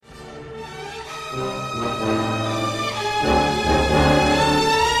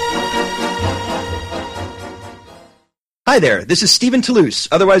Hi there, this is Stephen Toulouse,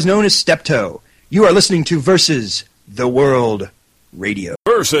 otherwise known as Steptoe. You are listening to Versus the World Radio.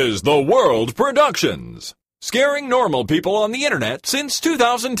 Versus the World Productions. Scaring normal people on the internet since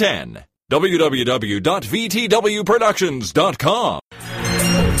 2010. www.vtwproductions.com.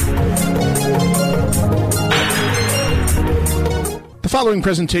 The following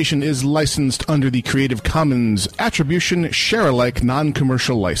presentation is licensed under the Creative Commons Attribution Share-alike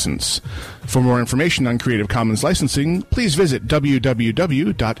Non-Commercial License. For more information on Creative Commons licensing, please visit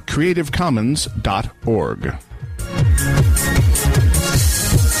www.creativecommons.org.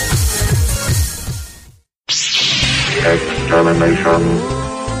 Extermination.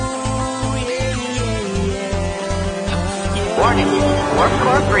 Warning, warp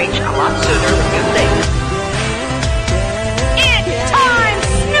core breach a lot sooner than you think.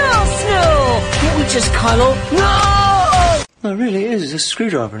 Can't we just cuddle? No! Well, it really is. It's a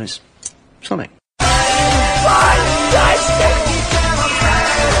screwdriver and it's Sonic. Fantastic!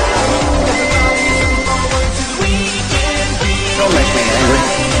 Don't make me angry.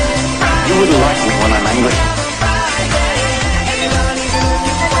 You wouldn't like me when I'm angry.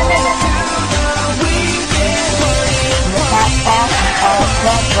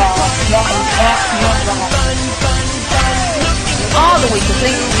 All the way to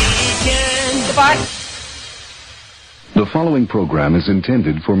think. Goodbye. The following program is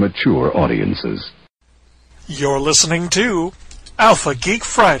intended for mature audiences. You're listening to Alpha Geek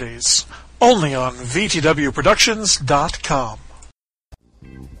Fridays, only on VTWProductions.com.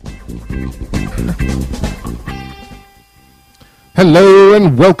 Hello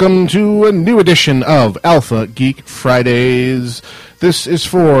and welcome to a new edition of Alpha Geek Fridays. This is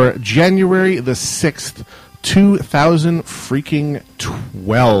for January the 6th,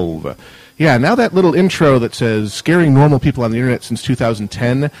 2012. Yeah, now that little intro that says scaring normal people on the internet since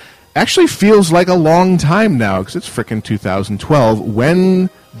 2010 actually feels like a long time now, because it's frickin' 2012. When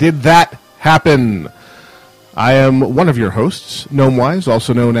did that happen? I am one of your hosts, Gnomewise,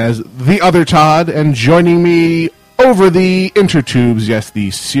 also known as The Other Todd, and joining me over the intertubes, yes, the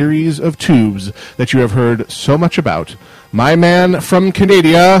series of tubes that you have heard so much about, my man from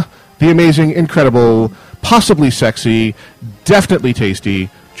Canada, the amazing, incredible, possibly sexy, definitely tasty,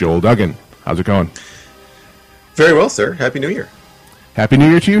 Joel Duggan. How's it going? Very well, sir. Happy New Year. Happy New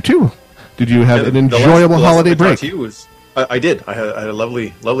Year to you, too. Did you have an enjoyable holiday break? I did. I had a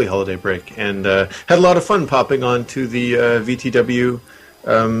lovely holiday break, and had a lot of fun popping on to the VTW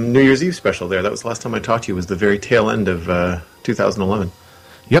New Year's Eve special there. That was the last time I talked to you. Was the very tail end of 2011.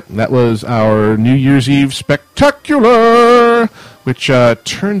 Yep, that was our New Year's Eve spectacular, which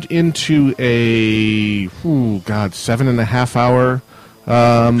turned into a 7.5 hour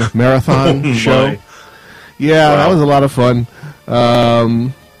marathon show. Yeah, wow. That was a lot of fun.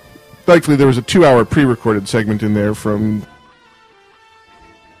 Thankfully, there was a 2-hour pre-recorded segment in there from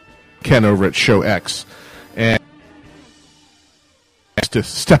Ken over at Show X, and to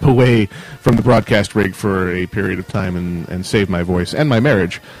step away from the broadcast rig for a period of time and save my voice and my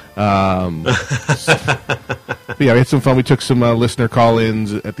marriage. But yeah, we had some fun. We took some listener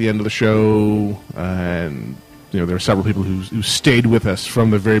call-ins at the end of the show, and there were several people who stayed with us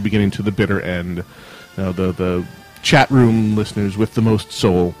from the very beginning to the bitter end. The chat room listeners with the most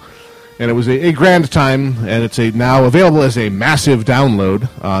soul. And it was a grand time, and it's now available as a massive download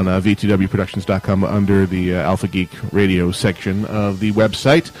on VTWProductions.com under the Alpha Geek Radio section of the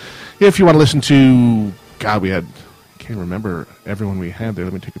website. If you want to listen to, I can't remember everyone we had there.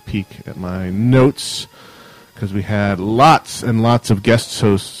 Let me take a peek at my notes, because we had lots and lots of guest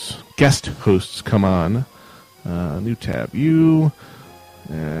hosts come on. New tab, and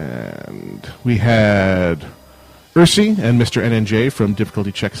we had Ursi and Mr. NNJ from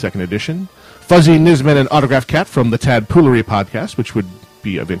Difficulty Check 2nd Edition, Fuzzy Nisman and Autograph Cat from the Tadpoolery podcast, which would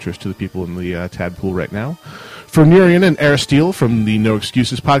be of interest to the people in the Tadpool right now, Fernurian and Aristeel from the No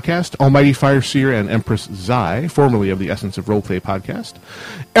Excuses podcast, Almighty Fireseer and Empress Zai, formerly of the Essence of Roleplay podcast,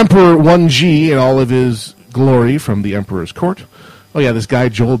 Emperor 1G in all of his glory from the Emperor's Court. Oh yeah, this guy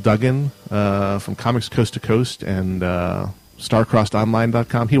Joel Duggan from Comics Coast to Coast and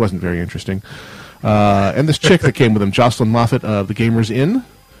StarCrossedOnline.com. He wasn't very interesting. And this chick that came with him, Jocelyn Moffat of The Gamers Inn.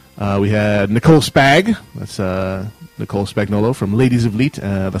 We had Nicole Spag. That's Nicole Spagnolo from Ladies of Leet,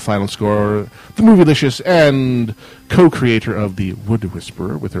 The Final Score, The Movielicious, and co-creator of The Wood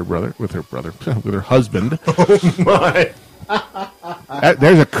Whisperer with her husband. Oh my!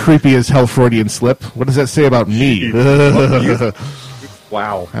 There's a creepy as hell Freudian slip. What does that say about me?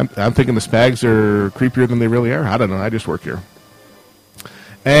 Wow. I'm thinking the Spags are creepier than they really are. I don't know. I just work here.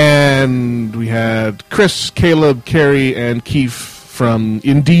 And And we had Chris, Caleb, Carrie, and Keith from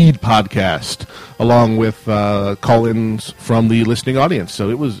Indeed podcast, along with call-ins from the listening audience. So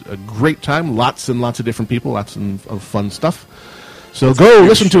it was a great time. Lots and lots of different people, lots of fun stuff. So go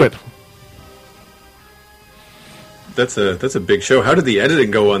listen to it. That's a big show. How did the editing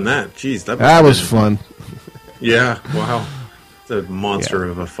go on that? Jeez, that was fun. Yeah, wow, it's a monster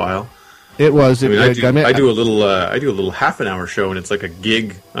of a file. It was. I do a little half an hour show, and it's like a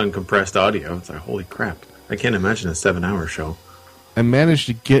gig uncompressed audio. It's like, holy crap! I can't imagine a 7-hour show. I managed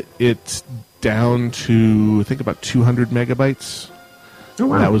to get it down to, I think, about 200 megabytes. Oh,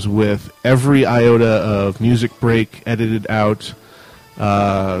 wow. And that was with every iota of music break edited out,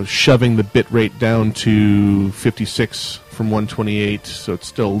 shoving the bit rate down to 56 from 128, so it's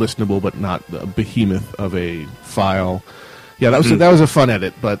still listenable, but not a behemoth of a file. Yeah, that was a fun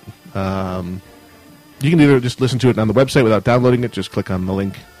edit, but you can either just listen to it on the website without downloading it, just click on the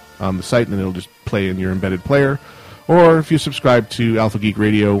link on the site, and it'll just play in your embedded player. Or if you subscribe to Alpha Geek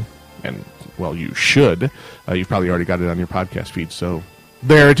Radio, and, well, you should, you've probably already got it on your podcast feed, so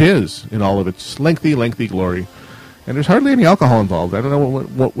there it is in all of its lengthy, lengthy glory. And there's hardly any alcohol involved. I don't know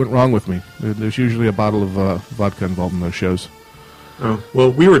what went wrong with me. There's usually a bottle of vodka involved in those shows. Oh,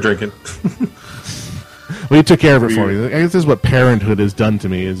 well, we were drinking. Well, you took care of it for me. I guess this is what parenthood has done to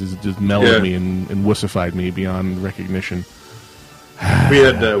me, is just mellowed me and wussified me beyond recognition. We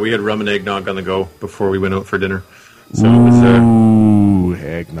had rum and eggnog on the go before we went out for dinner. So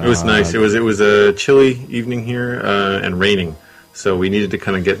eggnog. It was nice. It was a chilly evening here and raining. So we needed to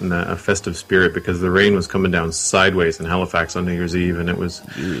kind of get in a festive spirit because the rain was coming down sideways in Halifax on New Year's Eve, and it was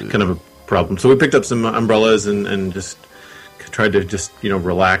kind of a problem. So we picked up some umbrellas and just tried to just,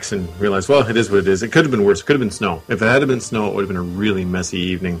 relax and realize, well, it is what it is. It could have been worse. It could have been snow. If it had been snow, it would have been a really messy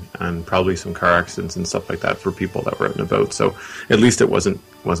evening and probably some car accidents and stuff like that for people that were out and about. So at least it wasn't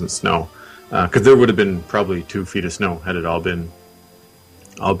snow, because there would have been probably 2 feet of snow had it all been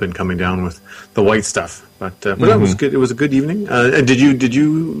coming down with the white stuff. But that was good. It was a good evening. And did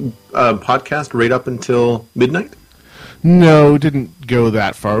you podcast right up until midnight? No, didn't go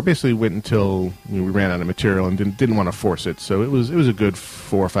that far. We basically went until we ran out of material and didn't want to force it. So it was a good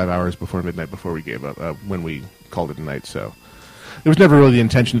 4 or 5 hours before midnight before we gave up when we called it a night. So there was never really the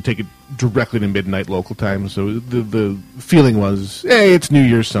intention to take it directly to midnight local time. So the feeling was, hey, it's New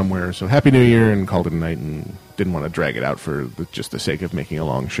Year's somewhere, so Happy New Year, and called it a night, and didn't want to drag it out for just the sake of making a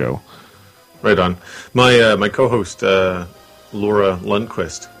long show. Right on. My co-host Laura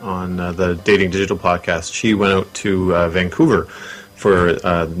Lundquist on the Dating Digital podcast, she went out to Vancouver for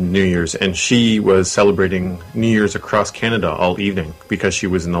New Year's, and she was celebrating New Year's across Canada all evening because she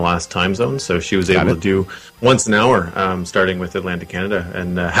was in the last time zone, so she was able to do once an hour, starting with Atlantic Canada,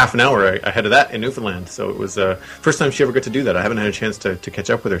 and half an hour ahead of that in Newfoundland. So it was first time she ever got to do that. I haven't had a chance to catch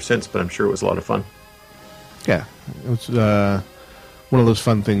up with her since, but I'm sure it was a lot of fun. Yeah, it was one of those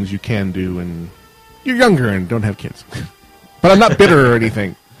fun things you can do when you're younger and don't have kids. But I'm not bitter or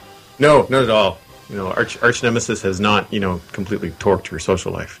anything. No, not at all. Arch Nemesis has not, completely torqued your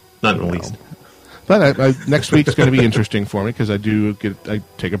social life. Not in the least. But next week's going to be interesting for me because I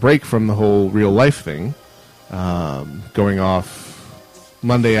take a break from the whole real life thing. Going off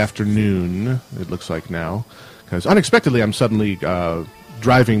Monday afternoon, it looks like now. Because unexpectedly, I'm suddenly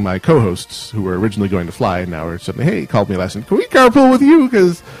driving my co-hosts who were originally going to fly, and now are suddenly, hey, he called me last night. Can we carpool with you?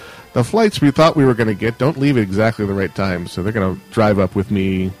 Because the flights we thought we were going to get don't leave at exactly the right time, so they're going to drive up with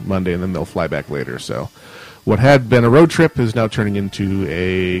me Monday, and then they'll fly back later. So what had been a road trip is now turning into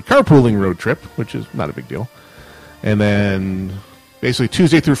a carpooling road trip, which is not a big deal. And then basically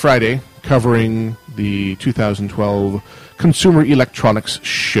Tuesday through Friday, covering the 2012 Consumer Electronics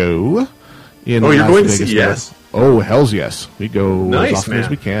Show in Las going Vegas, to CES? Oh, hells yes. We go as often as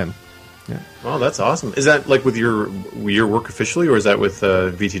we can. Yeah. Oh, that's awesome. Is that like with your work officially, or is that with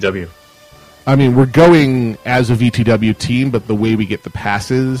VTW? I mean, we're going as a VTW team, but the way we get the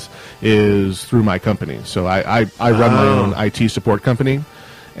passes is through my company. So I run my own IT support company,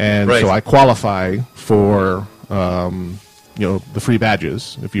 and so I qualify for the free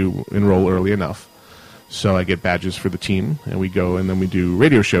badges if you enroll early enough. So I get badges for the team, and we go and then we do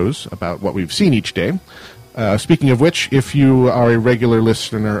radio shows about what we've seen each day. Speaking of which, if you are a regular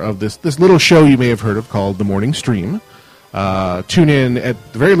listener of this little show you may have heard of called The Morning Stream, tune in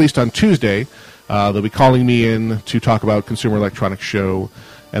at the very least on Tuesday. They'll be calling me in to talk about Consumer Electronics Show,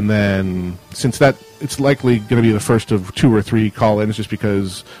 and then since that it's likely going to be the first of 2 or 3 call-ins, just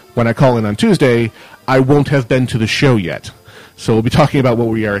because when I call in on Tuesday, I won't have been to the show yet. So we'll be talking about what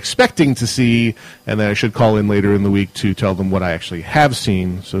we are expecting to see, and then I should call in later in the week to tell them what I actually have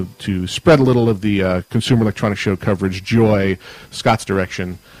seen, so to spread a little of the Consumer Electronics Show coverage joy Scott's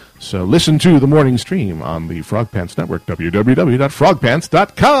direction. So listen to the morning stream on the Frog Pants Network,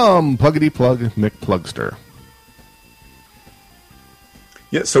 www.frogpants.com. Pluggity plug, Mick Plugster.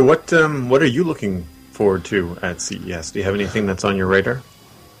 Yeah, so what are you looking forward to at CES? Do you have anything that's on your radar?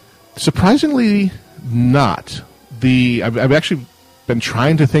 Surprisingly, not. I've actually been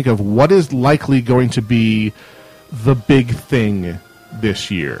trying to think of what is likely going to be the big thing this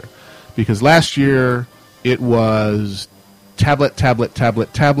year. Because last year, it was tablet,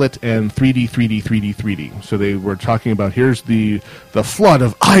 and 3D. So they were talking about here's the flood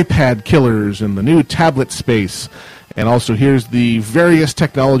of iPad killers and the new tablet space. And also here's the various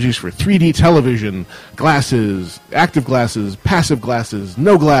technologies for 3D television, glasses, active glasses, passive glasses,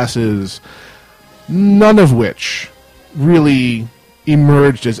 no glasses, none of which really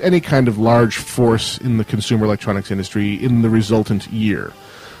emerged as any kind of large force in the consumer electronics industry in the resultant year.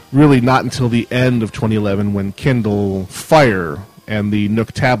 Really not until the end of 2011 when Kindle Fire and the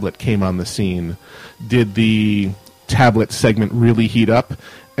Nook tablet came on the scene did the tablet segment really heat up,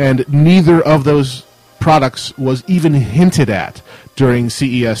 and neither of those products was even hinted at during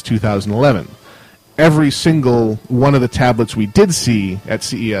CES 2011. Every single one of the tablets we did see at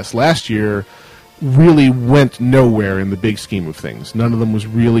CES last year really went nowhere in the big scheme of things. None of them was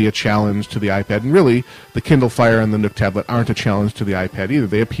really a challenge to the iPad, and really, the Kindle Fire and the Nook tablet aren't a challenge to the iPad either.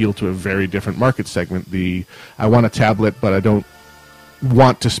 They appeal to a very different market segment. I want a tablet, but I don't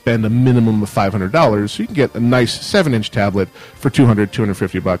want to spend a minimum of $500, so you can get a nice 7-inch tablet for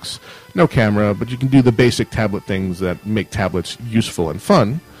 $250. No camera, but you can do the basic tablet things that make tablets useful and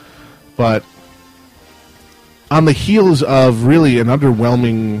fun. But on the heels of really an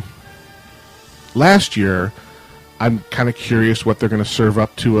underwhelming last year, I'm kind of curious what they're going to serve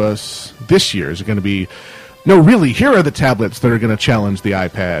up to us this year. Is it going to be, no, really, here are the tablets that are going to challenge the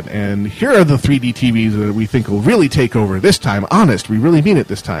iPad, and here are the 3D TVs that we think will really take over this time. Honest, we really mean it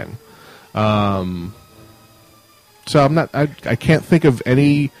this time. So I can't think of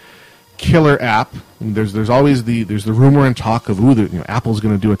any killer app. There's always the rumor and talk of Apple's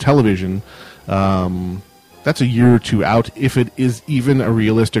going to do a television. That's a year or two out, if it is even a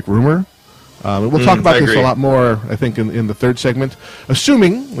realistic rumor. We'll talk about this a lot more, I think, in the third segment,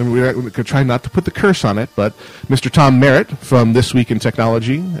 assuming, we could try not to put the curse on it, but Mr. Tom Merritt from This Week in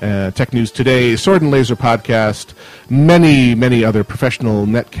Technology, Tech News Today, Sword and Laser Podcast, many, many other professional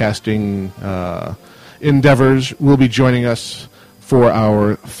netcasting endeavors will be joining us for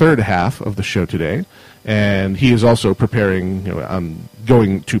our third half of the show today. And he is also preparing,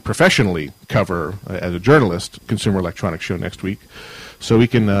 going to professionally cover, as a journalist, Consumer Electronics Show next week. So we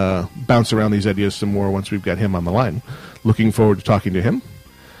can bounce around these ideas some more once we've got him on the line. Looking forward to talking to him.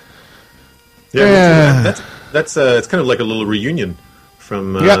 Yeah, that's it's kind of like a little reunion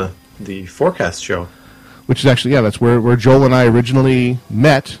from the Forecast show. Which is actually, that's where Joel and I originally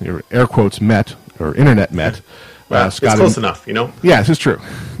met, or air quotes met, or internet met. Well, it's close enough, Yeah, this is true.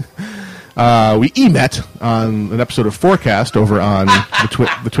 We e-met on an episode of Forecast over on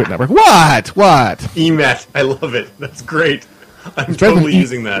the Twit Network. What? E-met. I love it. That's great. I'm totally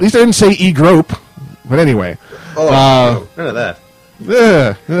using that. At least I didn't say e-grope. But anyway. No, none of that.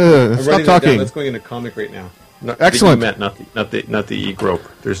 Stop talking. That's going into comic right now. Excellent. The not the e-grope.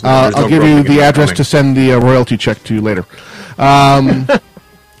 There's no I'll give you the address to send the royalty check to later.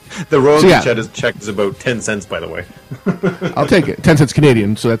 The royalty check is about 10 cents, by the way. I'll take it. 10 cents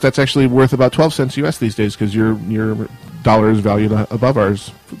Canadian. So that's actually worth about 12 cents US these days, because your dollar is valued above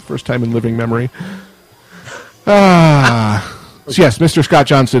ours for the first time in living memory. So yes, Mr. Scott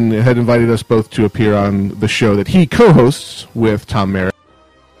Johnson had invited us both to appear on the show that he co-hosts with Tom Merritt,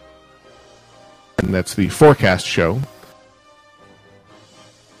 and that's the Forecast Show.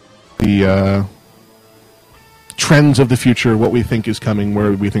 The trends of the future, what we think is coming,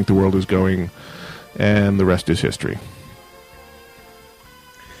 where we think the world is going, and the rest is history.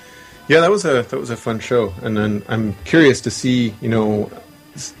 Yeah, that was a fun show, and then I'm curious to see.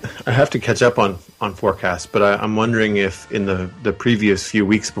 I have to catch up on Forecast, but I'm wondering if in the previous few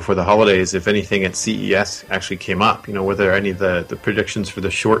weeks before the holidays, if anything at CES actually came up. Whether any of the predictions for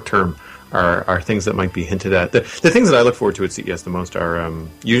the short term are things that might be hinted at. The things that I look forward to at CES the most are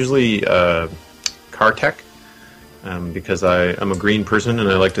usually car tech, because I'm a green person and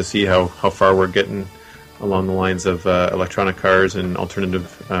I like to see how far we're getting along the lines of electronic cars and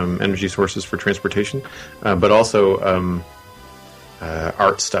alternative energy sources for transportation, but also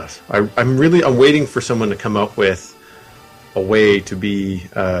art stuff. I'm waiting for someone to come up with a way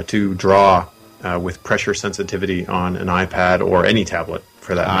to draw with pressure sensitivity on an iPad or any tablet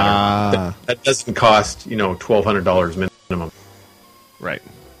for that matter. That doesn't cost $1,200 minimum. Right.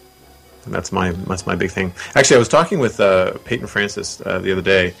 That's my big thing. Actually, I was talking with Peyton Francis the other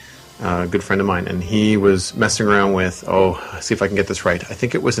day, a good friend of mine, and he was messing around with, see if I can get this right. I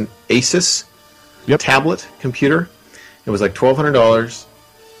think it was an Asus tablet computer. It was like $1,200,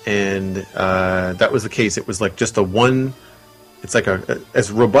 and that was the case. It was like just it's like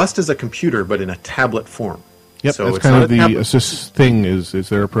as robust as a computer, but in a tablet form. Yep, so that's it's kind not of the tablet. Asus thing is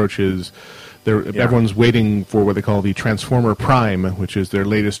their approach is everyone's waiting for what they call the Transformer Prime, which is their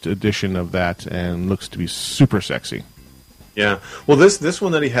latest edition of that, and looks to be super sexy. Yeah. Well, this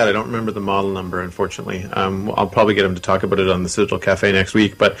one that he had, I don't remember the model number, unfortunately. I'll probably get him to talk about it on the Citadel Cafe next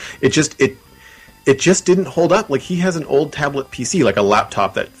week, but it just didn't hold up. Like, he has an old tablet PC, like a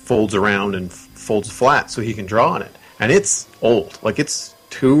laptop that folds around and folds flat so he can draw on it. And it's old. Like, it's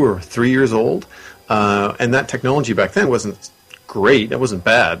 2 or 3 years old. And that technology back then wasn't great. It wasn't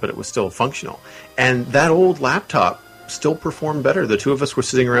bad, but it was still functional. And that old laptop still performed better. The two of us were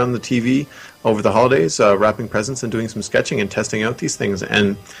sitting around the TV over the holidays, wrapping presents and doing some sketching and testing out these things.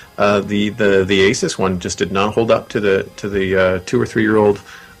 And the Asus one just did not hold up to the 2 or 3 year old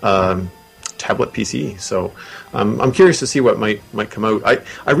tablet PC. So I'm curious to see what might come out.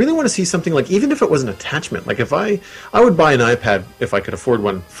 I really want to see something like, even if it was an attachment, like if I would buy an iPad if I could afford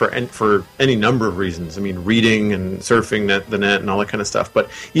one for any number of reasons. I mean, reading and surfing the net and all that kind of stuff. But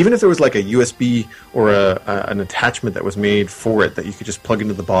even if there was like a USB or an attachment that was made for it that you could just plug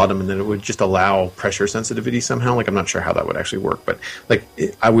into the bottom and then it would just allow pressure sensitivity somehow. Like, I'm not sure how that would actually work, but like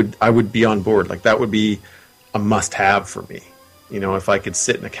I would be on board. Like, that would be a must-have for me. You know, if I could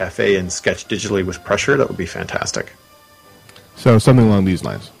sit in a cafe and sketch digitally with pressure, that would be fantastic. So something along these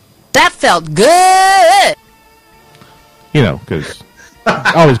lines. That felt good! You know, because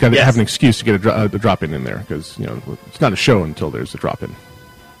I always got to have an excuse to get a drop-in in there, because, you know, it's not a show until there's a drop-in.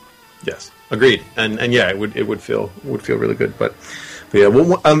 Yes, agreed. And yeah, it would feel really good. But yeah,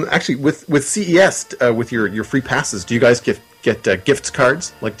 well, actually, with CES, with your free passes, do you guys get gifts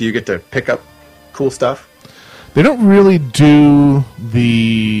cards? Like, do you get to pick up cool stuff? They don't really do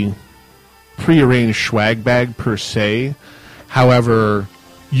the prearranged swag bag per se. However,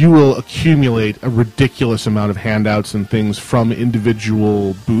 you will accumulate a ridiculous amount of handouts and things from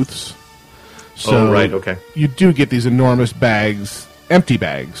individual booths. So right, okay. You do get these enormous bags, empty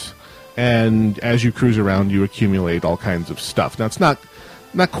bags, and as you cruise around, you accumulate all kinds of stuff. Now, it's not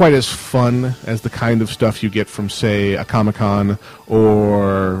quite as fun as the kind of stuff you get from, say, a Comic-Con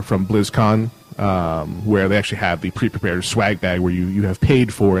or from BlizzCon, where they actually have the pre-prepared swag bag where you have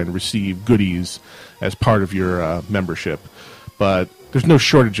paid for and receive goodies as part of your membership. But there's no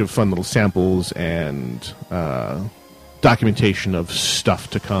shortage of fun little samples and documentation of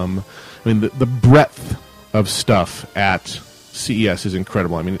stuff to come. I mean, the breadth of stuff at CES is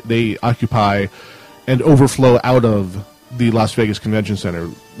incredible. I mean, they occupy and overflow out of the Las Vegas Convention Center,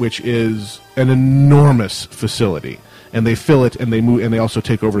 which is an enormous facility. And they fill it, and they move, and they also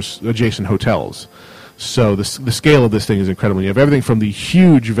take over adjacent hotels. So the scale of this thing is incredible. You have everything from the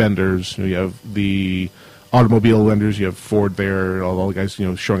huge vendors. You have the automobile vendors. You have Ford there, all the guys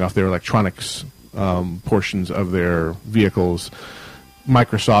showing off their electronics portions of their vehicles.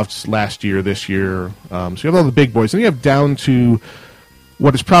 Microsoft's last year, this year. So you have all the big boys, and you have down to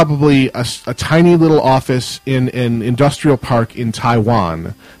what is probably a tiny little office in an industrial park in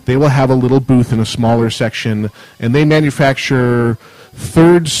Taiwan. They will have a little booth in a smaller section, and they manufacture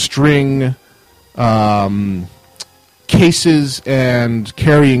third-string cases and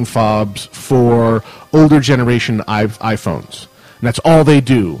carrying fobs for older generation iPhones. And that's all they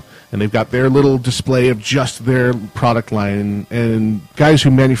do. And they've got their little display of just their product line, and guys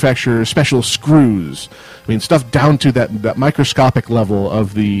who manufacture special screws. I mean, stuff down to that microscopic level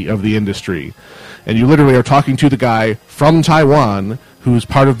of the industry. And you literally are talking to the guy from Taiwan who's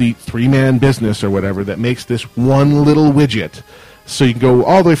part of the three-man business or whatever that makes this one little widget. So you can go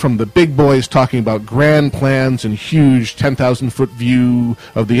all the way from the big boys talking about grand plans and huge 10,000-foot view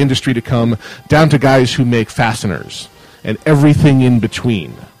of the industry to come, down to guys who make fasteners and everything in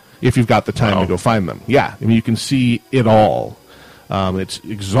between, if you've got the time to go find them. Yeah, I mean, you can see it all. It's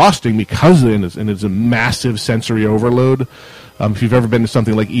exhausting because it's a massive sensory overload. If you've ever been to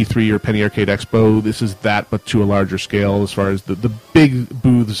something like E3 or Penny Arcade Expo, this is that, but to a larger scale. As far as the big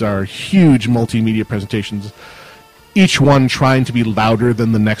booths are huge multimedia presentations, each one trying to be louder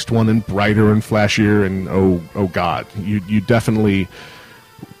than the next one and brighter and flashier. And oh God, you definitely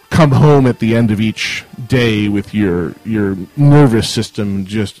come home at the end of each day with your nervous system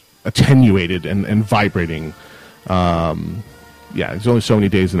just attenuated and vibrating. Yeah, there's only so many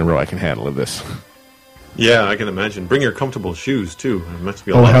days in a row I can handle of this. Yeah, I can imagine. Bring your comfortable shoes, too. It must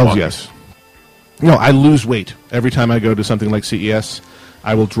be a lot of hells walking. Yes. No, I lose weight. Every time I go to something like CES,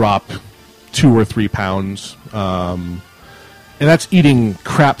 I will drop 2 or 3 pounds, and that's eating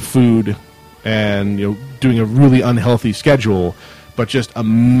crap food and doing a really unhealthy schedule, but just a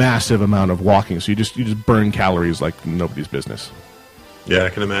massive amount of walking. So you just burn calories like nobody's business. Yeah, I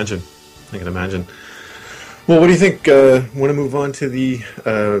can imagine. Well, what do you think? Want to move on to the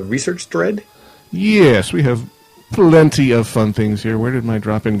research thread? Yes, we have plenty of fun things here. Where did my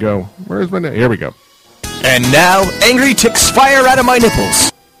drop-in go? Where's my... Here we go. And now, angry ticks fire out of my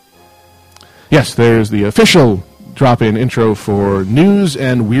nipples. Yes, there's the official drop-in intro for news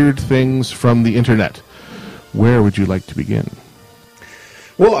and weird things from the internet. Where would you like to begin?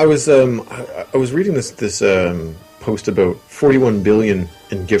 Well, I was reading this post about 41 billion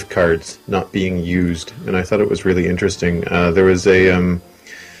in gift cards not being used, and I thought it was really interesting. There was an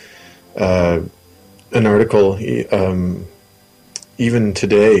article. Even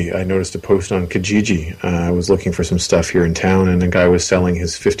today, I noticed a post on Kijiji. I was looking for some stuff here in town, and a guy was selling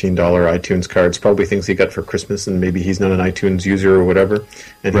his $15 iTunes cards, probably things he got for Christmas, and maybe he's not an iTunes user or whatever,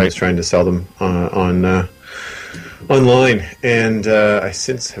 and he was trying to sell them online. And I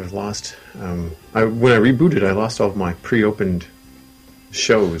since have lost... when I rebooted, I lost all of my pre-opened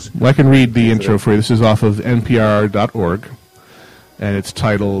shows. Well, I can read the intro for you. This is off of NPR.org, and it's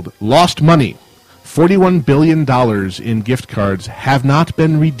titled, Lost Money. $41 billion in gift cards have not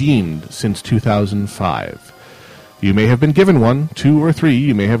been redeemed since 2005. You may have been given 1, 2, or 3.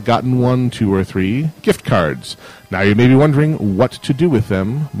 You may have gotten 1, 2, or 3 gift cards. Now you may be wondering what to do with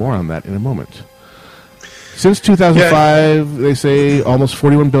them. More on that in a moment. Since 2005, they say almost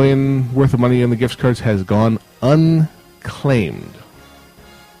 $41 billion worth of money in the gift cards has gone unclaimed.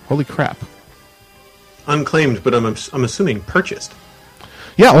 Holy crap. Unclaimed, but I'm assuming purchased.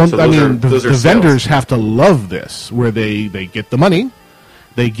 Yeah, well, So the vendors have to love this, where they get the money,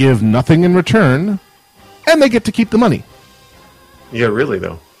 they give nothing in return, and they get to keep the money. Yeah, really,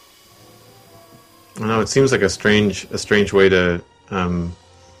 though. I know, it seems like a strange way to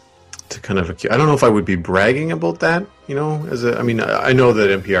kind of... I don't know if I would be bragging about that, I know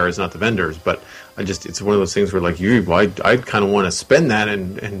that NPR is not the vendors, but it's one of those things where, like, I kind of want to spend that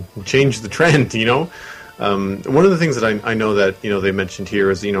and change the trend, One of the things that I know that they mentioned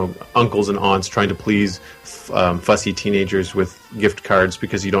here is uncles and aunts trying to please fussy teenagers with gift cards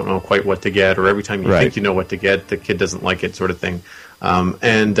because you don't know quite what to get, or every time you think you know what to get, the kid doesn't like it, sort of thing.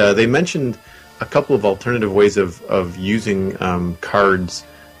 And they mentioned a couple of alternative ways of using cards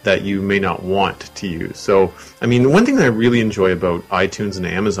that you may not want to use. So, one thing that I really enjoy about iTunes and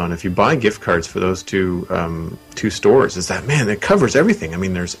Amazon, if you buy gift cards for those two stores, is that, man, it covers everything.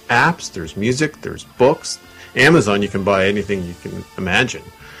 there's apps, there's music, there's books. Amazon, you can buy anything you can imagine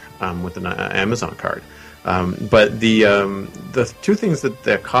with an Amazon card. But the two things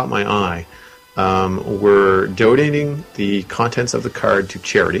that caught my eye were donating the contents of the card to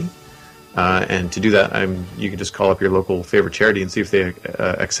charity. And to do that, you can just call up your local favorite charity and see if they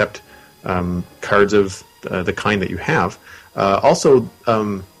accept cards of the kind that you have. Also,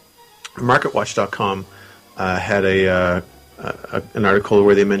 MarketWatch.com had an article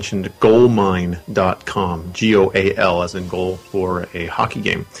where they mentioned goalmine.com, Goal as in goal for a hockey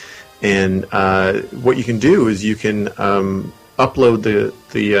game. And what you can do is you can upload the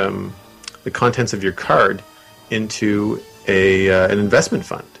contents of your card into an investment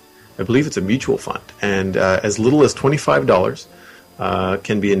fund. I believe it's a mutual fund, and as little as $25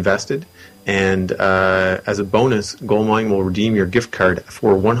 can be invested. And as a bonus, Goalmine will redeem your gift card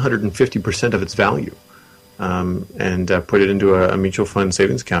for 150% of its value, and put it into a mutual fund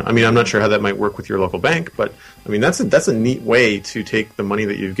savings account. I'm not sure how that might work with your local bank, but that's a neat way to take the money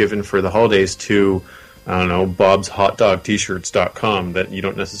that you've given for the holidays to, I don't know, Bob'sHotDogT-shirts.com, that you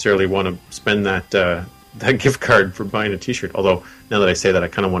don't necessarily want to spend that gift card for buying a T-shirt. Although now that I say that, I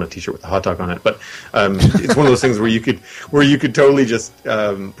kind of want a T-shirt with a hot dog on it. But it's one of those things where you could totally just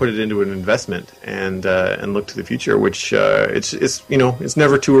put it into an investment and look to the future. Which it's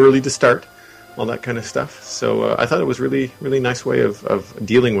never too early to start all that kind of stuff. So I thought it was really nice way of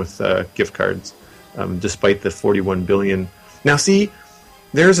dealing with gift cards, despite the 41 billion. Now, see,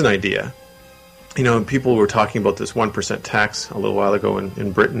 there's an idea. People were talking about this 1% tax a little while ago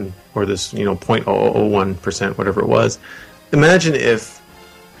in Britain, or this, 0.001%, whatever it was. Imagine if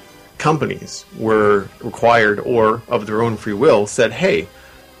companies were required, or of their own free will, said, hey,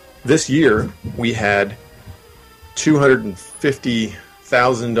 this year we had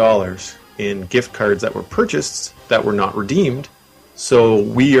 $250,000 in gift cards that were purchased that were not redeemed, so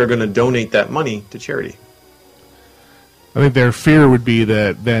we are going to donate that money to charity. I think their fear would be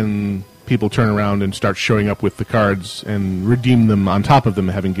that then people turn around and start showing up with the cards and redeem them on top of them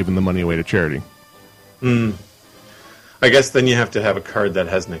having given the money away to charity. I guess then you have to have a card that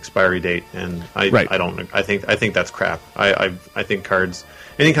has an expiry date, and I don't. I think that's crap. I think cards,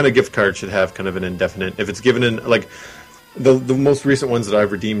 any kind of gift card should have kind of an indefinite. If it's given in like the most recent ones that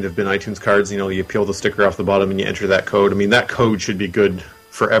I've redeemed have been iTunes cards. You know, you peel the sticker off the bottom and you enter that code. I mean, that code should be good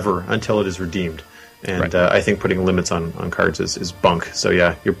forever until it is redeemed. And I think putting limits on cards is bunk. So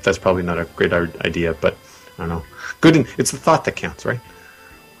yeah, that's probably not a great idea. But I don't know. Good. It's the thought that counts, right?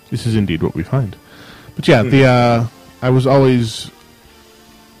 This is indeed what we find. But yeah, I was always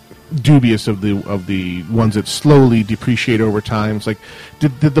dubious of the ones that slowly depreciate over time. It's like,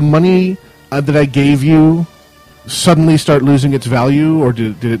 did the money that I gave you suddenly start losing its value, or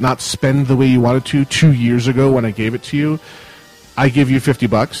did it not spend the way you wanted to 2 years ago when I gave it to you? I give you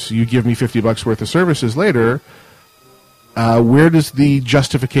 $50, you give me $50 worth of services later. Where does the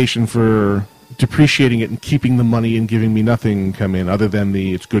justification for depreciating it and keeping the money and giving me nothing come in, other than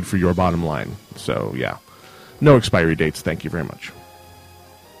it's good for your bottom line? So yeah, no expiry dates. Thank you very much.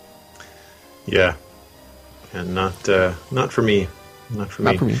 Yeah, and not for me. Not for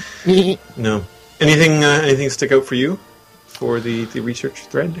me. No. Anything stick out for you for the research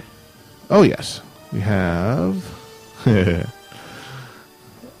thread? Oh yes, we have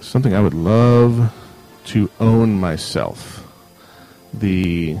something I would love to own myself.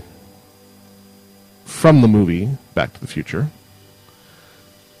 From the movie Back to the Future,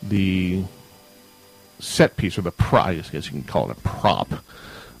 the set piece, or I guess you can call it a prop,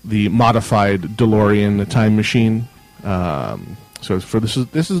 the modified DeLorean, the time machine. So this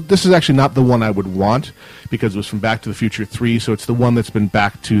is actually not the one I would want, because it was from Back to the Future 3, so it's the one that's been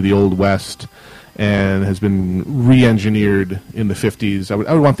back to the Old West and has been re-engineered in the 50s. I would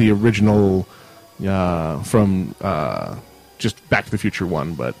want the original from just Back to the Future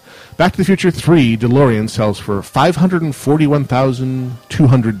 1, but Back to the Future 3 DeLorean sells for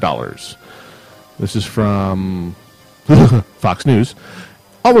 $541,200. This is from Fox News.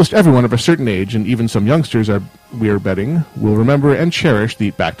 Almost everyone of a certain age, and even some youngsters, we are betting, will remember and cherish the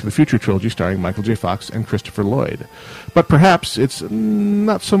Back to the Future trilogy starring Michael J. Fox and Christopher Lloyd. But perhaps it's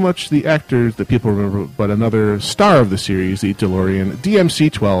not so much the actors that people remember, but another star of the series, the DeLorean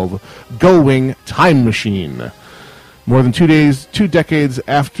DMC-12 Gullwing Time Machine. More than 2 decades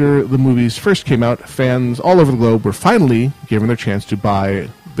after the movies first came out, fans all over the globe were finally given their chance to buy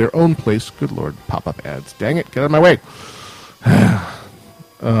their own place. Good Lord, pop-up ads. Dang it, get out of my way.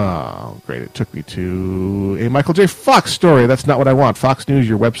 Oh, great. It took me to a Michael J. Fox story. That's not what I want. Fox News,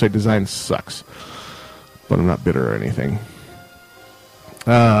 your website design sucks. But I'm not bitter or anything.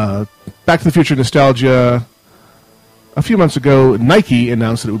 Back to the Future nostalgia. A few months ago, Nike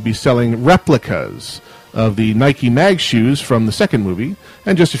announced that it would be selling replicas of the Nike Mag shoes from the second movie.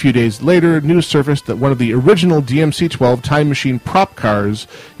 And just a few days later, news surfaced that one of the original DMC-12 Time Machine prop cars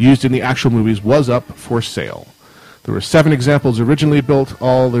used in the actual movies was up for sale. There were 7 examples originally built,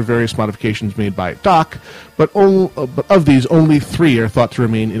 all their various modifications made by Doc, but of these, only 3 are thought to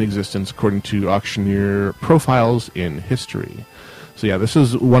remain in existence, according to auctioneer Profiles in History. So yeah, this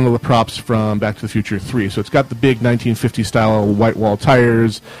is one of the props from Back to the Future 3. So it's got the big 1950s-style white wall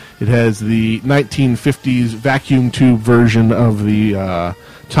tires. It has the 1950s vacuum tube version of the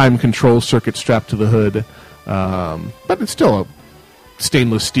time control circuit strapped to the hood. But it's still a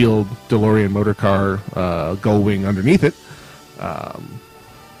stainless steel DeLorean motor car, gull-wing underneath it.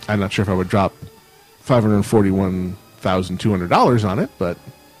 I'm not sure if I would drop $541,200 on it, but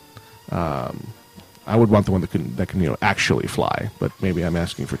I would want the one that can actually fly. But maybe I'm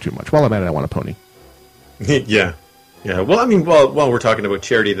asking for too much. While I'm at it, I want a pony. Yeah. Well, I mean, while we're talking about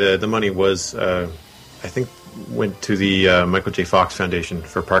charity, the money was, I think, went to the Michael J. Fox Foundation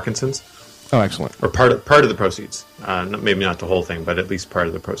for Parkinson's. Oh, excellent! Or part of the proceeds, maybe not the whole thing, but at least part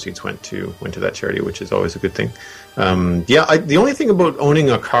of the proceeds went to that charity, which is always a good thing. The only thing about owning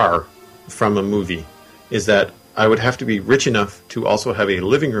a car from a movie is that I would have to be rich enough to also have a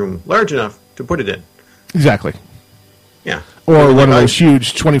living room large enough to put it in. Exactly. Yeah. Or one of those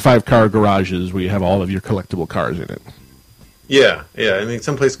huge 25-car garages where you have all of your collectible cars in it. Yeah. I mean,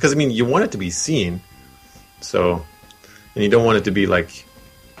 someplace, because I mean, you want it to be seen, so, and you don't want it to be like.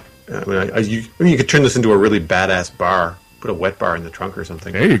 I mean, you could turn this into a really badass bar. Put a wet bar in the trunk or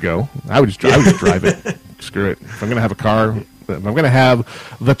something. There you go. I would just drive it. Screw it. If I'm going to have a car, if I'm going to have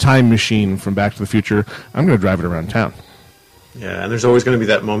the time machine from Back to the Future, I'm going to drive it around town. Yeah, and there's always going to be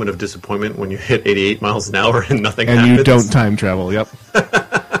that moment of disappointment when you hit 88 miles an hour and nothing happens. And you don't time travel, yep.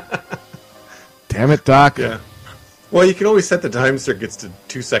 Damn it, Doc. Yeah. Well, you can always set the time circuits to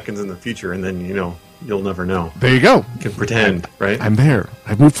 2 seconds in the future, and then, you'll never know. There you go. You can pretend, right? I'm there.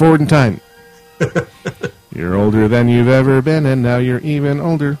 I've moved forward in time. You're older than you've ever been, and now you're even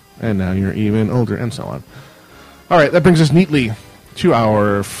older, and now you're even older, and so on. All right, that brings us neatly to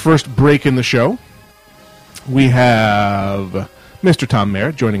our first break in the show. We have Mr. Tom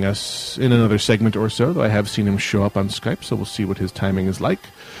Merritt joining us in another segment or so, though I have seen him show up on Skype, so we'll see what his timing is like.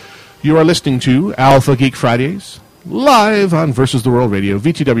 You are listening to Alpha Geek Fridays, live on Versus the World Radio,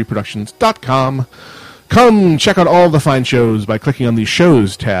 VTWProductions.com. Come check out all the fine shows by clicking on the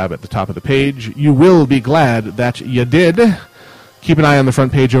Shows tab at the top of the page. You will be glad that you did. Keep an eye on the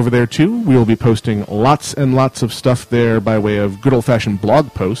front page over there, too. We will be posting lots and lots of stuff there by way of good old-fashioned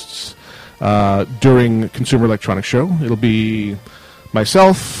blog posts during Consumer Electronics Show. It'll be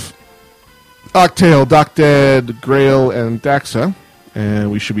myself, Octale, DocDead, Grail, and Daxa,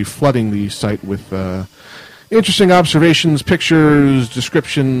 and we should be flooding the site with interesting observations, pictures,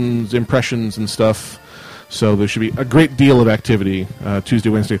 descriptions, impressions, and stuff. So there should be a great deal of activity Tuesday,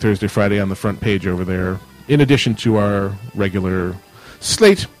 Wednesday, Thursday, Friday on the front page over there, in addition to our regular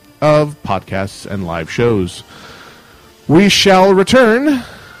slate of podcasts and live shows. We shall return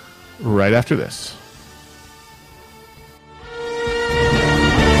right after this.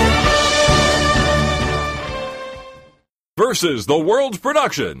 Versus the World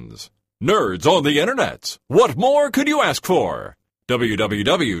Productions. Nerds on the Internet. What more could you ask for?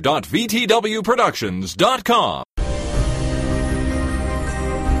 www.vtwproductions.com.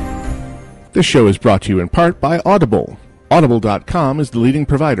 This show is brought to you in part by Audible. Audible.com is the leading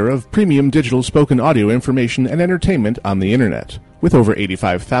provider of premium digital spoken audio information and entertainment on the Internet. With over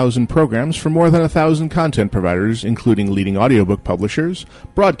 85,000 programs from more than 1,000 content providers, including leading audiobook publishers,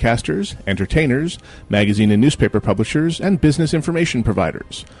 broadcasters, entertainers, magazine and newspaper publishers, and business information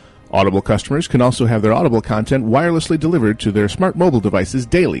providers. Audible customers can also have their Audible content wirelessly delivered to their smart mobile devices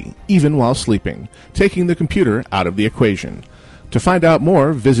daily, even while sleeping, taking the computer out of the equation. To find out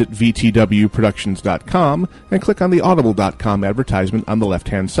more, visit VTWProductions.com and click on the Audible.com advertisement on the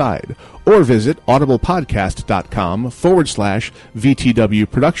left-hand side, or visit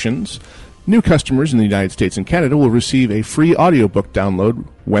audiblepodcast.com/VTW Productions. New customers in the United States and Canada will receive a free audiobook download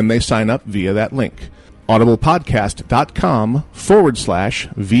when they sign up via that link.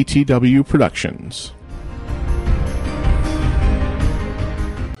 audiblepodcast.com/VTW Productions.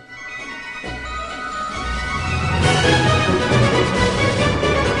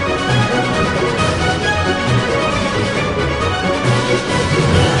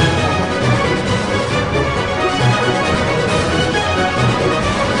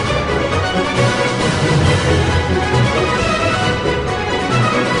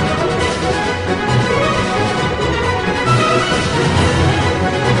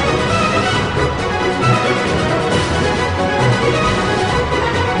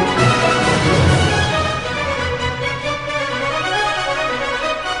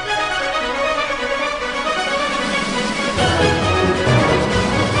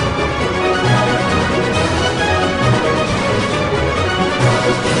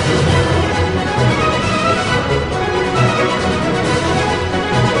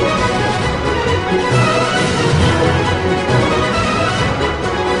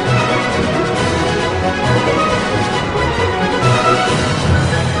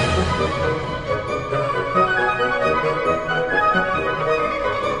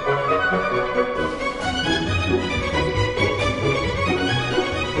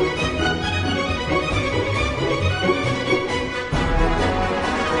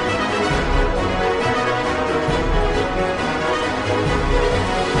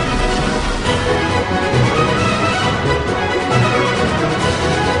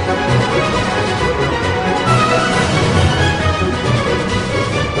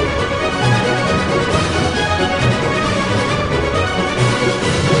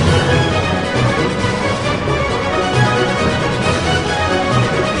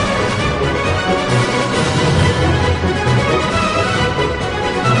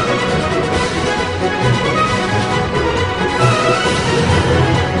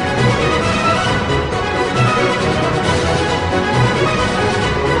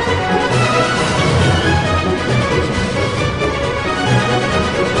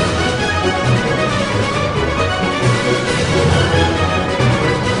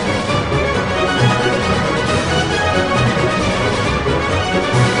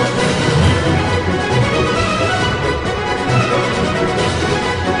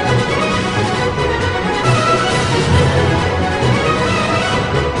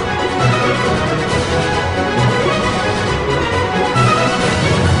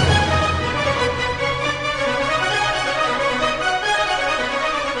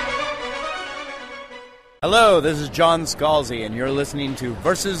 Hello, this is John Scalzi, and you're listening to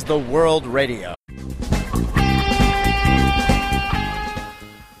Versus the World Radio.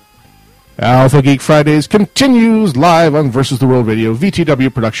 Alpha Geek Fridays continues live on Versus the World Radio,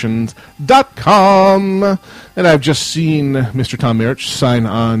 VTWProductions.com. And I've just seen Mr. Tom Marich sign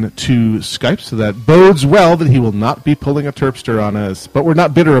on to Skype, so that bodes well that he will not be pulling a Terpster on us. But we're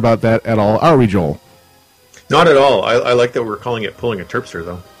not bitter about that at all, are we, Joel? Not at all. I like that we're calling it pulling a Terpster,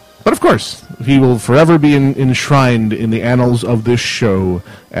 though. But of course, he will forever be enshrined in the annals of this show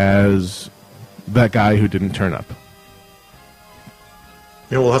as that guy who didn't turn up.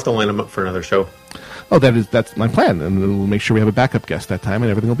 Yeah, we'll have to line him up for another show. Oh, that's my plan, and we'll make sure we have a backup guest that time, and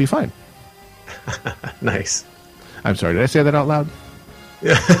everything will be fine. Nice. I'm sorry, did I say that out loud?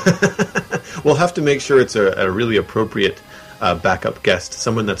 Yeah. We'll have to make sure it's a really appropriate backup guest,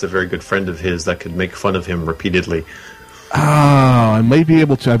 someone that's a very good friend of his that could make fun of him repeatedly. Oh, I may be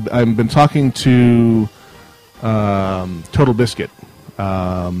able to. I've been talking to Total Biscuit,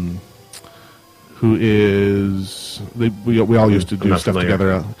 who is... We all used to do stuff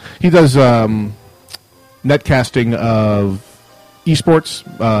together. He does netcasting of esports,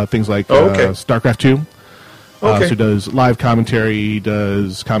 things like StarCraft 2. So he does live commentary, he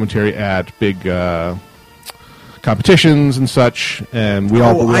does commentary at big competitions and such. And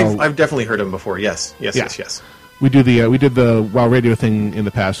I've definitely heard him before. Yes. We did the WoW Radio thing in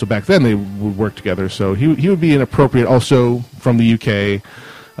the past, so back then they would work together. So he would be an appropriate, also from the UK,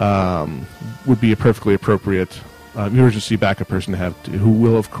 would be a perfectly appropriate emergency backup person to have, who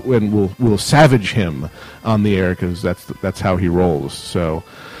will savage him on the air, because that's how he rolls. So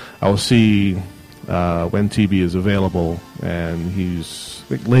I will see when TB is available, and he's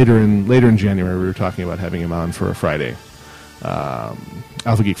later in January. We were talking about having him on for a Friday,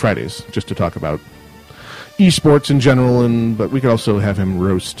 Alpha Geek Fridays, just to talk about esports in general, but we could also have him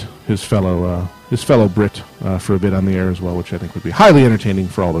roast his fellow Brit for a bit on the air as well, which I think would be highly entertaining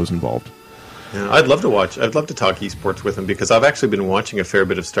for all those involved. Yeah, I'd love to talk esports with him, because I've actually been watching a fair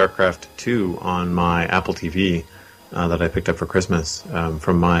bit of StarCraft 2 on my Apple TV that I picked up for Christmas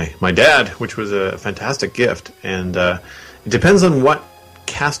from my dad, which was a fantastic gift. And it depends on what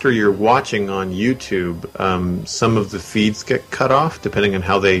caster you're watching on YouTube. Some of the feeds get cut off depending on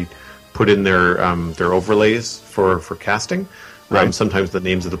how they put in their overlays for casting. Right. Sometimes the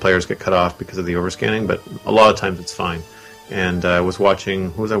names of the players get cut off because of the overscanning, but a lot of times it's fine. And I was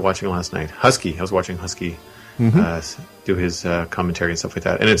watching... Who was I watching last night? Husky. I was watching Husky do his commentary and stuff like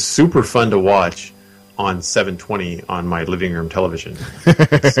that. And it's super fun to watch on 720 on my living room television.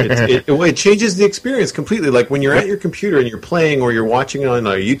 It changes the experience completely. Like when you're at your computer and you're playing or you're watching on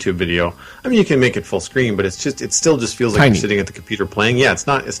a YouTube video, I mean, you can make it full screen, but it still just feels like you're sitting at the computer playing. Yeah, it's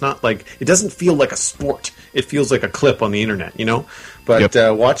not like, it doesn't feel like a sport. It feels like a clip on the internet, you know? But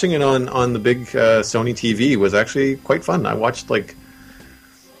watching it on the big Sony TV was actually quite fun. I watched like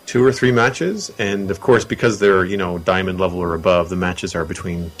 2 or 3 matches, and of course, because they're, diamond level or above, the matches are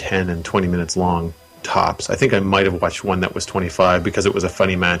between 10 and 20 minutes long. Tops. I think I might have watched one that was 25 because it was a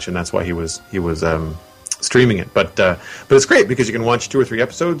funny match, and that's why he was streaming it. But it's great because you can watch 2 or 3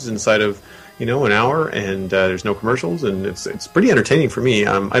 episodes inside of an hour, and there's no commercials, and it's pretty entertaining for me.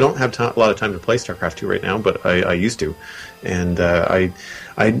 I don't have a lot of time to play StarCraft 2 right now, but I used to, and I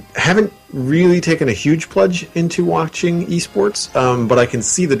haven't really taken a huge plunge into watching esports, but I can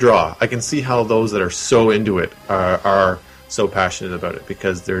see the draw. I can see how those that are so into it are so passionate about it,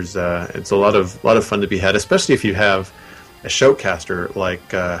 because there's it's a lot of fun to be had, especially if you have a shoutcaster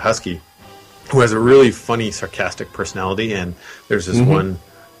like Husky, who has a really funny, sarcastic personality. And there's this one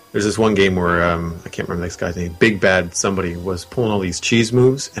game where I can't remember this guy's name. Big Bad somebody was pulling all these cheese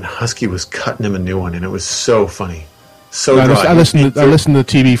moves, and Husky was cutting him a new one, and it was so funny. So I listen to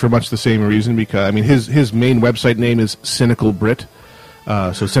TV for much the same reason, because his main website name is Cynical Brit,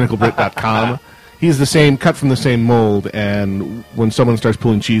 so cynicalbrit.com. He's the same, cut from the same mold, and when someone starts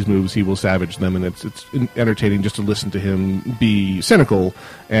pulling cheese moves, he will savage them, and it's entertaining just to listen to him be cynical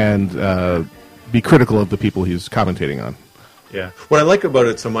and be critical of the people he's commentating on. Yeah, what I like about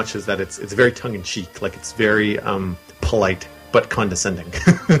it so much is that it's very tongue in cheek, like it's very polite but condescending.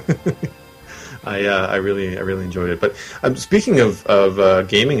 I really enjoyed it. But speaking of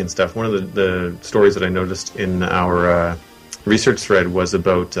gaming and stuff, one of the stories that I noticed in our research thread was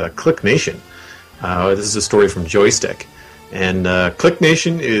about Click Nation. This is a story from Joystick. And Click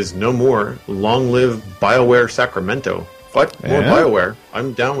Nation is no more. Long live BioWare Sacramento. But more BioWare.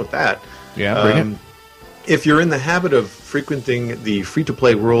 I'm down with that. Yeah, bring it. If you're in the habit of frequenting the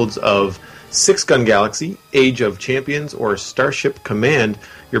free-to-play worlds of Six Gun Galaxy, Age of Champions, or Starship Command,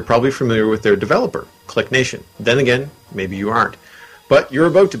 you're probably familiar with their developer, Click Nation. Then again, maybe you aren't. But you're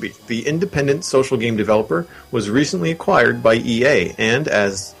about to be. The independent social game developer was recently acquired by EA, and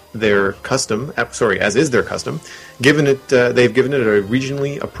as their custom, as is their custom, they've given it a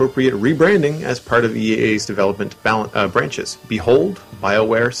regionally appropriate rebranding as part of EA's development branches. Behold,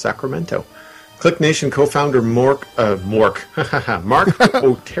 BioWare Sacramento. ClickNation co-founder Mark Otero,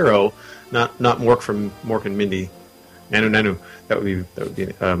 not Mork from Mork and Mindy. Nanu. That would be.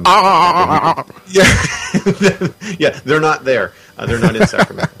 Yeah, they're not there. They're not in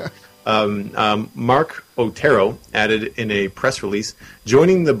Sacramento. Mark Otero added in a press release,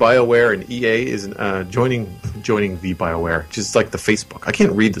 joining the BioWare and EA is joining the BioWare, just like the Facebook. I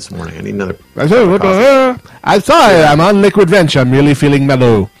can't read this morning. I need another. I'm sorry. I'm on Liquid Venge. I'm really feeling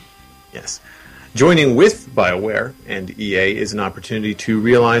mellow. Yes. Joining with BioWare and EA is an opportunity to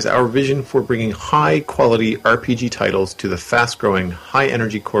realize our vision for bringing high-quality RPG titles to the fast-growing,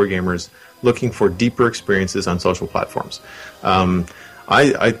 high-energy core gamers looking for deeper experiences on social platforms. More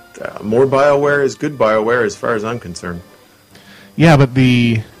BioWare is good BioWare as far as I'm concerned. Yeah, but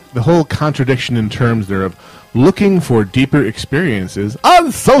the whole contradiction in terms there of looking for deeper experiences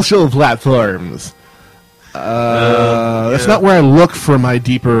on social platforms. That's not where I look for my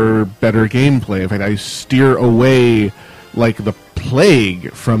deeper, better gameplay. In fact, I steer away like the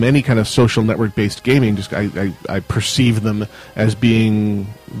plague from any kind of social network-based gaming. Just I perceive them as being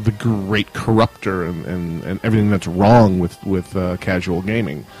the great corrupter and everything that's wrong with casual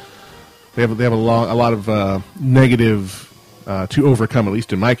gaming. They have a lot of negative to overcome, at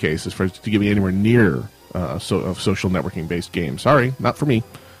least in my case, as far as to get me anywhere near of social networking-based games. Sorry, not for me.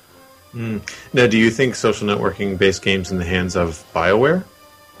 Now, do you think social networking-based games in the hands of BioWare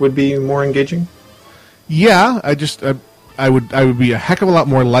would be more engaging? Yeah, I would be a heck of a lot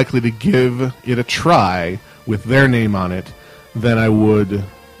more likely to give it a try with their name on it than I would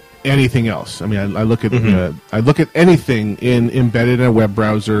anything else. I mean, I look at I look at anything embedded in a web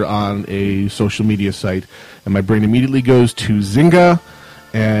browser on a social media site, and my brain immediately goes to Zynga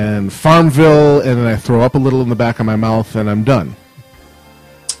and Farmville, and then I throw up a little in the back of my mouth, and I'm done.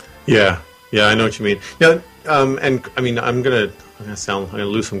 Yeah, I know what you mean. Yeah, and I mean, I'm gonna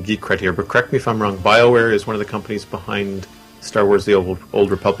lose some geek cred here, but correct me if I'm wrong. BioWare is one of the companies behind Star Wars: The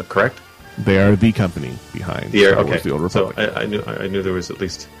Old Republic, correct? They are the company behind Star Wars: The Old Republic. So I knew there was at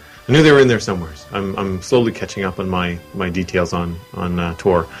least. I knew they were in there somewhere. I'm slowly catching up on my details on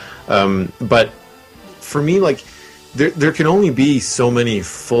Tor, but for me, like. There can only be so many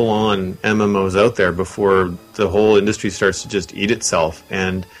full-on MMOs out there before the whole industry starts to just eat itself,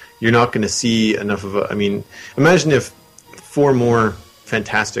 and you're not going to see enough of I mean, imagine if 4 more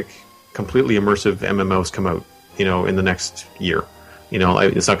fantastic, completely immersive MMOs come out, in the next year.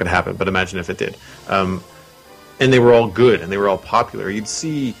 It's not going to happen, but imagine if it did. And they were all good, and they were all popular. You'd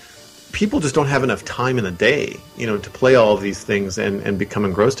see people just don't have enough time in the day, to play all of these things and become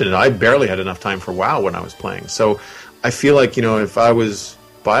engrossed in it. I barely had enough time for WoW when I was playing. So I feel like, if I was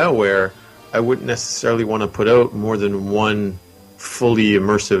BioWare, I wouldn't necessarily want to put out more than one fully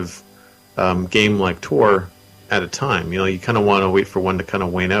immersive game like Tor at a time. You kind of want to wait for one to kind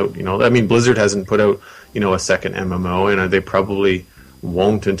of wane out. I mean, Blizzard hasn't put out, a second MMO, and they probably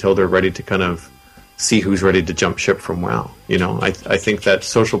won't until they're ready to kind of see who's ready to jump ship from WoW. I think that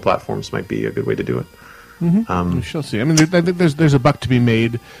social platforms might be a good way to do it. Mm-hmm. We shall see. I mean, I think there's a buck to be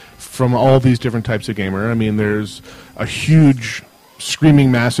made from all these different types of gamer. I mean, there's a huge,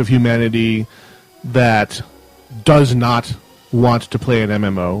 screaming mass of humanity that does not want to play an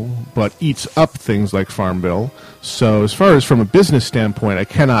MMO, but eats up things like Farmville. So as far as from a business standpoint, I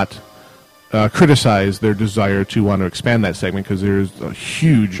cannot criticize their desire to want to expand that segment, because there's a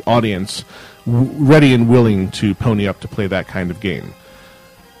huge audience ready and willing to pony up to play that kind of game.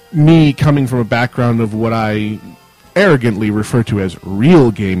 Me coming from a background of what I arrogantly refer to as real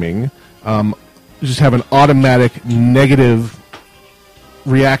gaming, just have an automatic negative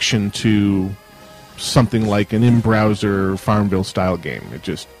reaction to something like an in-browser Farmville-style game. It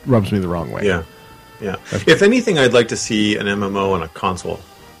just rubs me the wrong way. Yeah. If anything, I'd like to see an MMO on a console,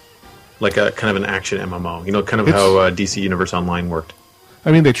 like a kind of an action MMO. Kind of how DC Universe Online worked.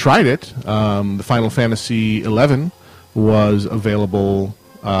 I mean, they tried it. The Final Fantasy XI was available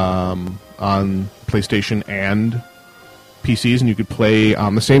on PlayStation and PCs, and you could play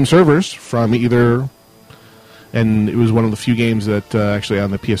on the same servers from either. And it was one of the few games that actually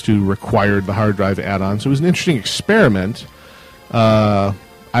on the PS2 required the hard drive add-on. So it was an interesting experiment. I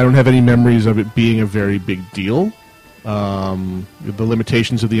don't have any memories of it being a very big deal. The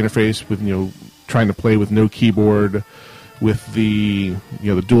limitations of the interface with trying to play with no keyboard, with the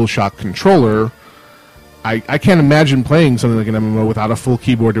the DualShock controller. I can't imagine playing something like an MMO without a full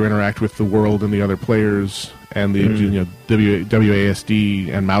keyboard to interact with the world and the other players, and the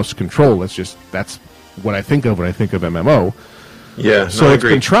WASD and mouse control. That's what I think of when I think of MMO. Yeah, so no, it's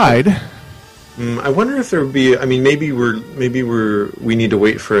been tried. I wonder if there would be. I mean, maybe we need to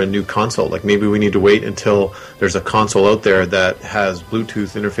wait for a new console. Like maybe we need to wait until there's a console out there that has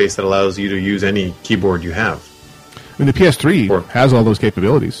Bluetooth interface that allows you to use any keyboard you have. I mean, the PS3 has all those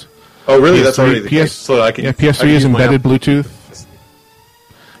capabilities. Oh, really? PS3, That's already the case. So I can. Yeah, PS3 is embedded Bluetooth.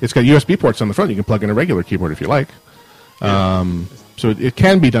 It's got USB ports on the front. You can plug in a regular keyboard if you like. Yeah. So it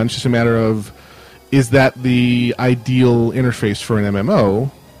can be done. It's just a matter of, is that the ideal interface for an MMO?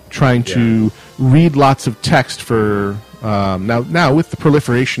 Trying to read lots of text for now with the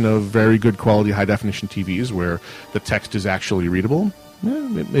proliferation of very good quality high definition TVs where the text is actually readable,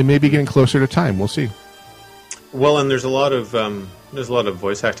 it may be getting closer to time. We'll see. Well, and there's a lot of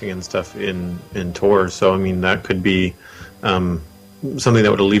voice acting and stuff in Tor, so I mean that could be something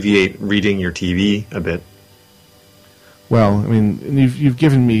that would alleviate reading your TV a bit. Well, I mean, you've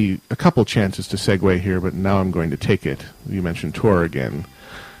given me a couple chances to segue here, but now I'm going to take it. You mentioned Tor again.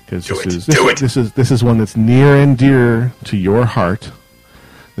 This is one that's near and dear to your heart.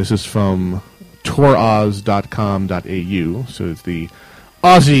 This is from toroz.com.au, so it's the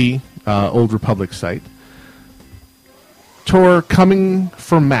Aussie Old Republic site. Tor coming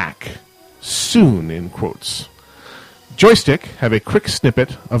for Mac soon, in quotes. Joystick have a quick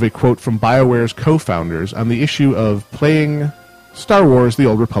snippet of a quote from BioWare's co-founders on the issue of playing Star Wars: The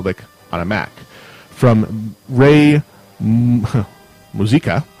Old Republic on a Mac. From Ray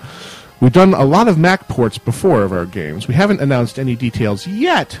Musica. We've done a lot of Mac ports before of our games. We haven't announced any details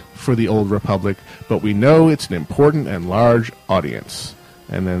yet for the Old Republic, but we know it's an important and large audience.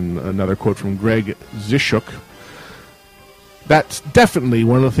 And then another quote from Greg Zishuk. That's definitely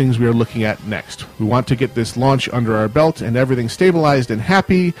one of the things we are looking at next. We want to get this launch under our belt and everything stabilized and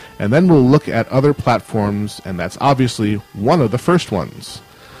happy, and then we'll look at other platforms, and that's obviously one of the first ones.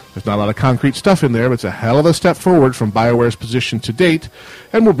 There's not a lot of concrete stuff in there, but it's a hell of a step forward from BioWare's position to date,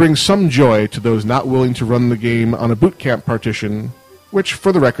 and will bring some joy to those not willing to run the game on a boot camp partition, which,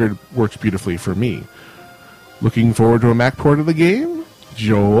 for the record, works beautifully for me. Looking forward to a Mac port of the game?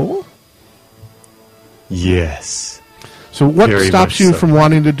 Joel? Yes. So what stops you from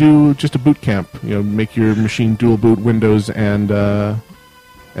wanting to do just a boot camp? You know, make your machine dual boot Windows and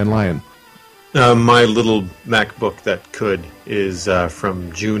Lion? My little MacBook that could is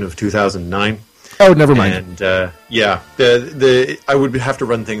from June of 2009. Oh, never mind. And I would have to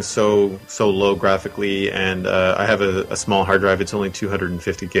run things so low graphically, and I have a small hard drive. It's only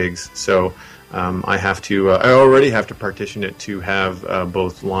 250 gigs, so I have to. I already have to partition it to have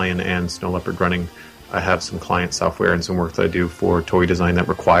both Lion and Snow Leopard running. I have some client software and some work that I do for toy design that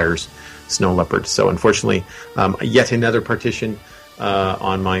requires Snow Leopard. So unfortunately, yet another partition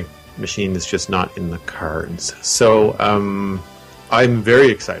on my machine is just not in the cards. So I'm very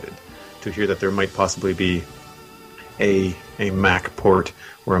excited to hear that there might possibly be a Mac port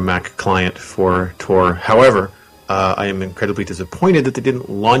or a Mac client for Tor. However, I am incredibly disappointed that they didn't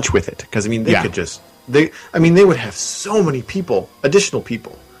launch with it, because I mean they would have so many additional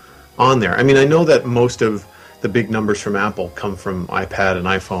people on there. I mean, I know that most of the big numbers from Apple come from iPad and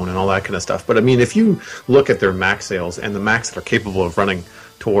iPhone and all that kind of stuff, but I mean, if you look at their Mac sales and the Macs that are capable of running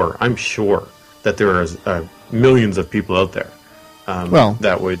Tor, I'm sure that there are millions of people out there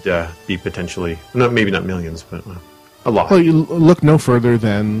that would be potentially, maybe not millions, but a lot. Well, you look no further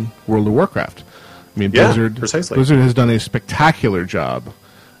than World of Warcraft. I mean, Blizzard has done a spectacular job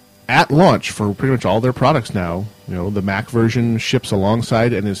at launch for pretty much all their products now. You know, the Mac version ships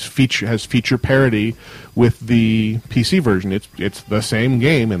alongside and has feature parity with the PC version. It's the same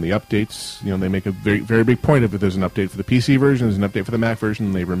game, and the updates, you know, they make a very, very big point of it. There's an update for the PC version, there's an update for the Mac version,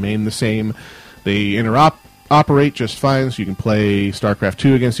 and they remain the same. They operate just fine, so you can play StarCraft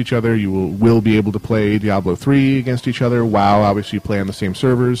 2 against each other. You will be able to play Diablo 3 against each other. WoW, obviously, you play on the same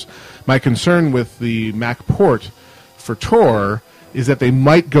servers. My concern with the Mac port for Tor is that they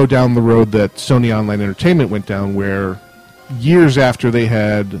might go down the road that Sony Online Entertainment went down, where years after they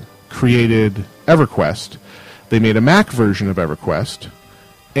had created EverQuest, they made a Mac version of EverQuest,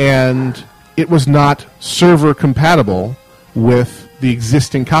 and it was not server compatible with the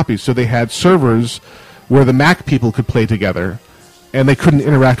existing copies. So they had servers where the Mac people could play together, and they couldn't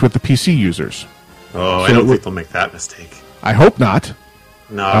interact with the PC users. Oh, so I don't think they'll make that mistake. I hope not.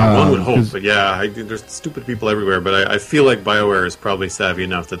 No, one would hope, but yeah, there's stupid people everywhere. But I feel like BioWare is probably savvy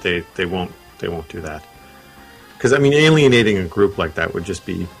enough that they won't do that. Because I mean, alienating a group like that would just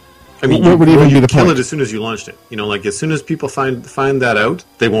be. I mean, you kill it as soon as you launched it. You know, like as soon as people find that out,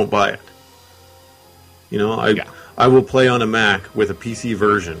 they won't buy it. You know, I will play on a Mac with a PC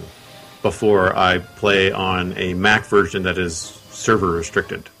version before I play on a Mac version that is server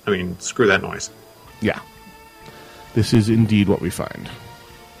restricted. I mean, screw that noise. Yeah. this is indeed what we find.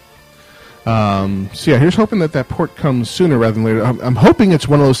 So yeah, here's hoping that port comes sooner rather than later. I'm hoping it's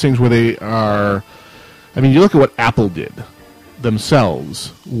one of those things where they are... I mean, you look at what Apple did themselves,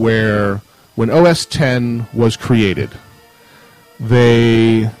 where when OS X was created,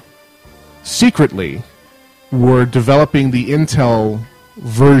 they secretly were developing the Intel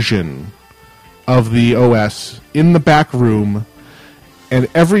version of the OS in the back room, and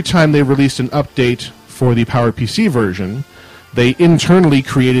every time they released an update for the PowerPC version, they internally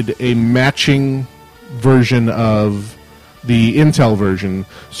created a matching version of the Intel version.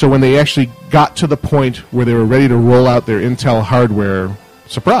 So when they actually got to the point where they were ready to roll out their Intel hardware,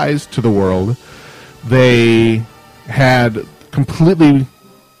 surprise to the world, they had completely,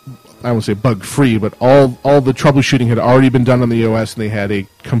 I won't say bug-free, but all the troubleshooting had already been done on the OS, and they had a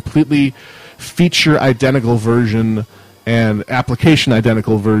completely feature-identical version and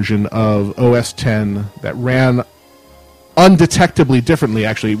application-identical version of OS X that ran undetectably differently,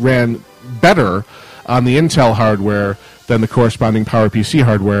 actually ran better on the Intel hardware than the corresponding PowerPC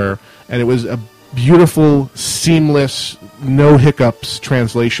hardware, and it was a beautiful, seamless, no hiccups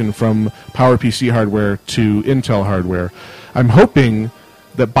translation from PowerPC hardware to Intel hardware. I'm hoping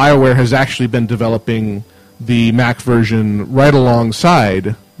that BioWare has actually been developing the Mac version right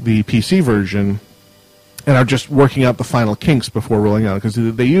alongside the PC version and are just working out the final kinks before rolling out, because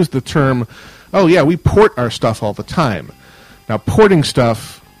they use the term, oh yeah, we port our stuff all the time. Now, porting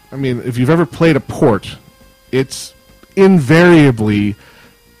stuff, I mean, if you've ever played a port, it's invariably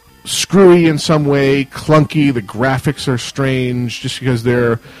screwy in some way, clunky, the graphics are strange, just because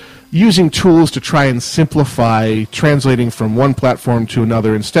they're using tools to try and simplify translating from one platform to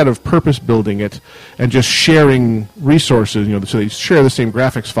another instead of purpose building it and just sharing resources, so they share the same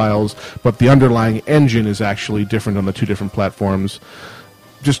graphics files, but the underlying engine is actually different on the two different platforms.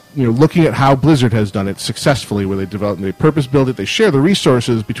 Just looking at how Blizzard has done it successfully, where they purpose build it, they share the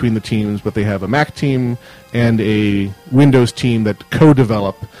resources between the teams, but they have a Mac team and a Windows team that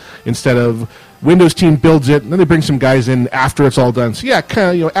co-develop instead of Windows team builds it and then they bring some guys in after it's all done. So yeah,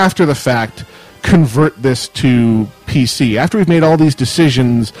 kind of after the fact, convert this to PC. After we've made all these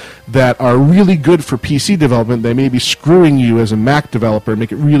decisions that are really good for PC development, they may be screwing you as a Mac developer,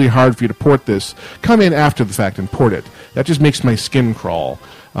 make it really hard for you to port this. Come in after the fact and port it. That just makes my skin crawl.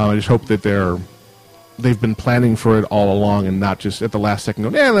 I just hope that they've been planning for it all along and not just at the last second go,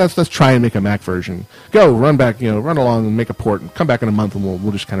 let's try and make a Mac version. Go, run back, run along and make a port and come back in a month and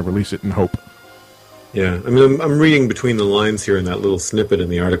we'll just kind of release it and hope. Yeah, I mean, I'm reading between the lines here in that little snippet in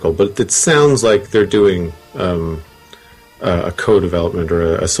the article, but it sounds like they're doing a co-development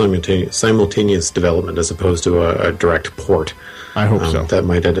or a simultaneous development as opposed to a direct port. I hope so. That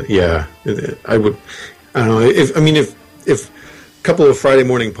might end. Yeah, I would. I don't know. If a couple of Friday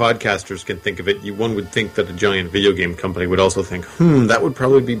morning podcasters can think of it, one would think that a giant video game company would also think, that would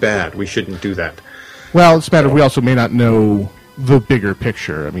probably be bad. We shouldn't do that. Well, it's bad if we also may not know the bigger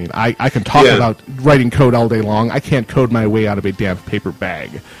picture. I mean, I can talk about writing code all day long. I can't code my way out of a damp paper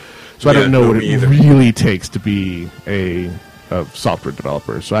bag. So I don't know what it really takes to be a software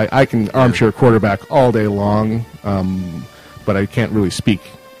developer. So I can armchair quarterback all day long, but I can't really speak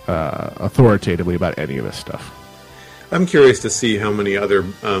authoritatively about any of this stuff. I'm curious to see how many other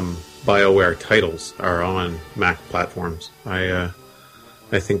BioWare titles are on Mac platforms. I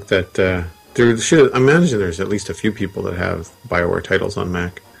think that I imagine there's at least a few people that have BioWare titles on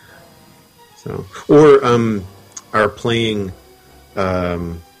Mac. So, or are playing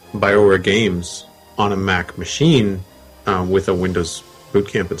BioWare games on a Mac machine with a Windows Boot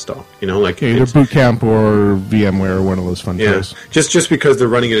Camp installed. Either Boot Camp or VMware or one of those fun tools. Just because they're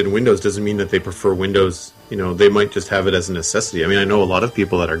running it in Windows doesn't mean that they prefer Windows. They might just have it as a necessity. I mean, I know a lot of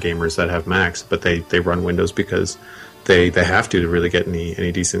people that are gamers that have Macs, but they run Windows because they have to really get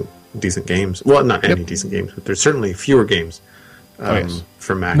any decent games. Well, not any decent games, but there's certainly fewer games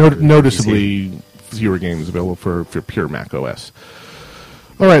for Mac. Noticeably fewer games available for pure Mac OS.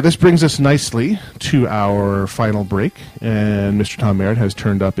 All right, this brings us nicely to our final break, and Mr. Tom Merritt has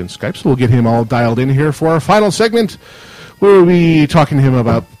turned up in Skype, so we'll get him all dialed in here for our final segment, where we'll be talking to him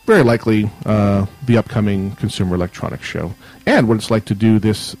about, very likely, the upcoming Consumer Electronics Show, and what it's like to do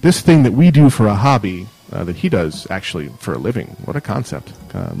this thing that we do for a hobby, that he does, actually, for a living. What a concept.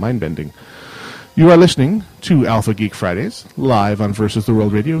 Mind-bending. You are listening to Alpha Geek Fridays, live on Versus the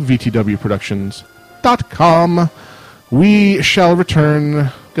World Radio, VTWProductions.com. We shall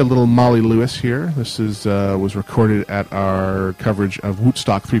return. Got a little Molly Lewis here. This was recorded at our coverage of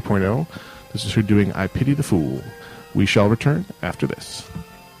Woodstock 3.0. This is her doing I Pity the Fool. We shall return after this.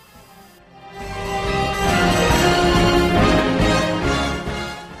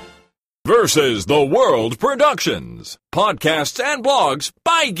 Versus the World Productions. Podcasts and blogs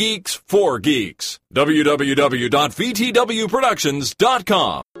by geeks for geeks.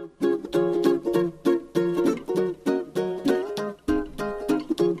 www.vtwproductions.com.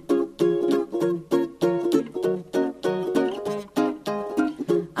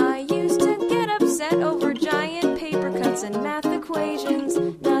 I used to get upset over giant paper cuts and math equations.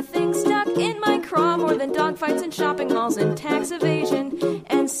 Nothing stuck in my craw more than dogfights and shopping malls and tax evasion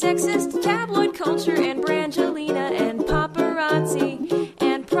and sexist tabloid culture and Brangelina and paparazzi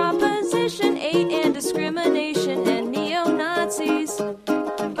and Proposition 8 and discrimination and neo-Nazis.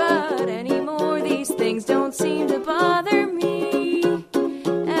 But anymore these things don't seem to bother me.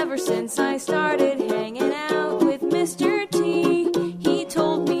 Ever since I started hanging out with Mr. T, he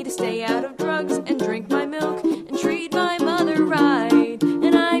told me to stay out of drugs and drink my milk and treat my mother right.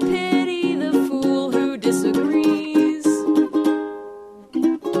 And I pity the fool who disagrees.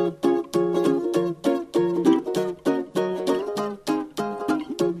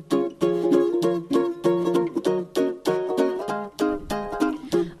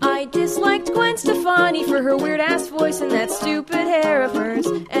 I disliked Gwen Stefani for her weird-ass voice and that stupid hair of hers.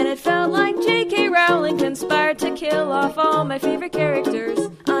 And it felt like J.K. Rowling conspired to kill off all my favorite characters.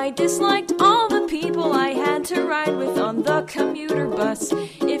 I disliked all the people I had to ride with on the commuter bus.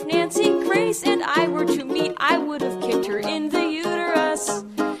 If Nancy Grace and I were to meet, I would have kicked her in the uterus.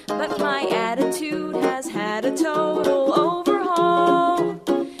 But my attitude has had a total overhaul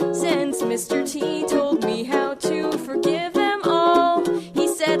since Mr. T told me how to forgive them all. He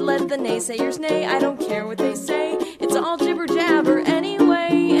said, let the naysayers nay, I don't care what they say. It's all jibber jabber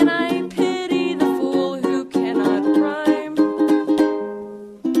anyway, and I pity the fool who cannot rhyme.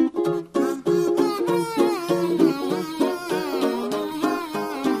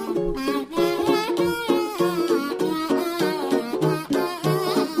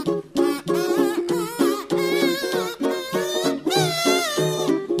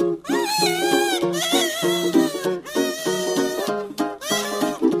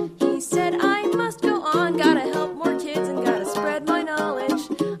 He said I must go on, gotta help more kids and gotta spread my knowledge.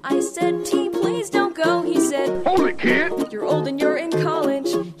 I said, T, please don't go. He said, hold it, kid. You're old and you're in college.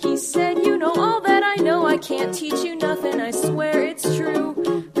 He said, you know all that I know. I can't teach you nothing. I swear it's true.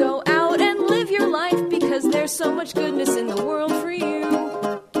 Go out and live your life because there's so much goodness in the world for you.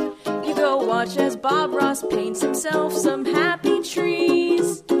 You go watch as Bob Ross paints himself some happy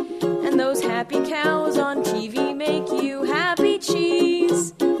trees. And those happy cows on TV make you happy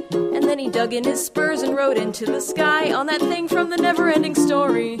cheese. And then he dug in his spurs and rode into the sky on that thing from the never-ending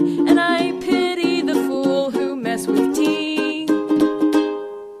story. And I pity the fool who mess with tea.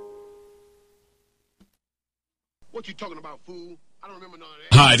 What you talking about, fool? I don't remember none of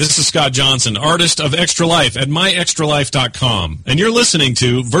that. Hi, this is Scott Johnson, artist of Extra Life at myextralife.com. And you're listening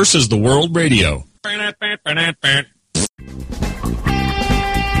to Versus the World Radio.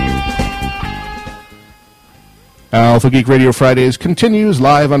 Alpha Geek Radio Fridays continues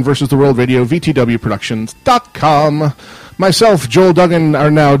live on Versus the World Radio, VTWProductions.com. Myself, Joel Duggan,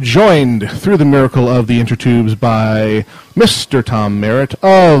 are now joined through the miracle of the intertubes by Mr. Tom Merritt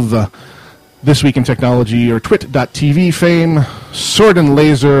of This Week in Technology, or Twit.tv fame, Sword and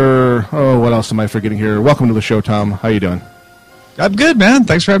Laser. Oh, what else am I forgetting here? Welcome to the show, Tom. How you doing? I'm good, man.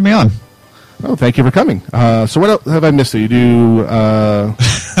 Thanks for having me on. Oh, thank you for coming. So what else have I missed? You do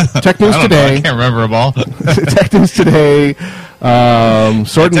Tech News Today. I can't remember them all. Tech News Today,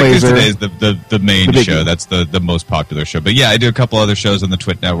 Sword and Laser. Tech News Today is the main show. That's the most popular show. But yeah, I do a couple other shows on the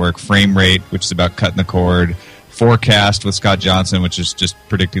Twit Network. Frame Rate, which is about cutting the cord. Forecast with Scott Johnson, which is just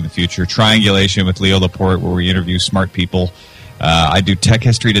predicting the future. Triangulation with Leo Laporte, where we interview smart people. I do Tech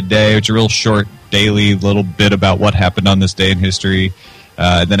History Today, which is a real short, daily little bit about what happened on this day in history.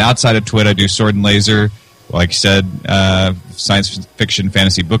 And then outside of Twit, I do Sword and Laser, like I said, Science Fiction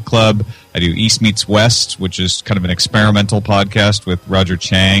Fantasy Book Club. I do East Meets West, which is kind of an experimental podcast with Roger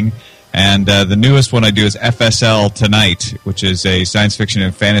Chang. And the newest one I do is FSL Tonight, which is a science fiction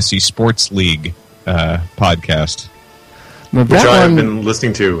and fantasy sports league podcast. Which I've been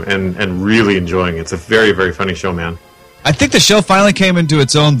listening to and really enjoying. It's a very, very funny show, man. I think the show finally came into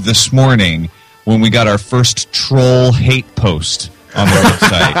its own this morning when we got our first troll hate post on the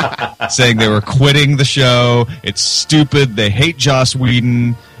website saying they were quitting the show. It's stupid. They hate Joss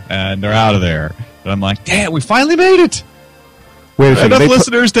Whedon, and they're out of there. And I'm like, damn, we finally made it. Wait a second. Enough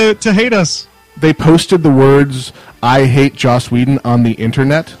listeners to hate us. They posted the words, I hate Joss Whedon on the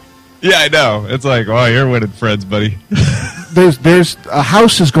internet? Yeah, I know. It's like, oh, you're winning friends, buddy. There's a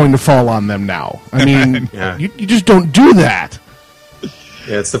house is going to fall on them now. I mean, yeah. you just don't do that.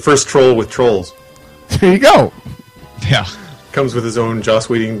 Yeah, it's the first troll with trolls. There you go. Yeah. Comes with his own Joss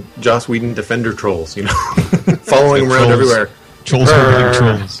Whedon Defender trolls, following him around everywhere. Trolls are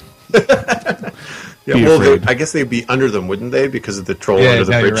trolls. Yeah, well, I guess they'd be under them, wouldn't they? Because of the troll under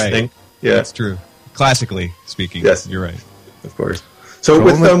the bridge thing. Yeah, that's true. Classically speaking, yes, you're right. Of course. So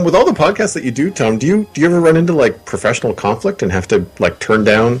with all the podcasts that you do, Tom, do you ever run into like professional conflict and have to like turn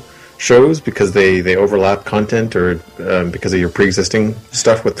down shows because they overlap content or because of your pre-existing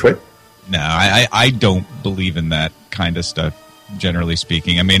stuff with Twit? No, I don't believe in that kind of stuff, generally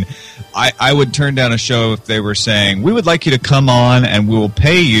speaking. I mean, I would turn down a show if they were saying, we would like you to come on and we will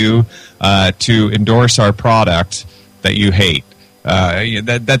pay you to endorse our product that you hate.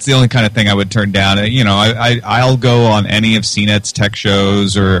 That's the only kind of thing I would turn down. I'll go on any of CNET's tech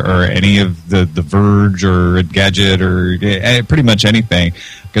shows or any of the Verge or Gadget or pretty much anything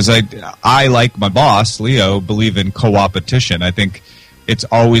because I like my boss, Leo, believe in co-opetition. I think it's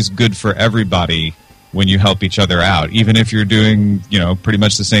always good for everybody when you help each other out, even if you're doing, pretty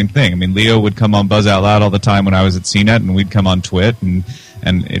much the same thing. I mean, Leo would come on Buzz Out Loud all the time when I was at CNET, and we'd come on Twit, and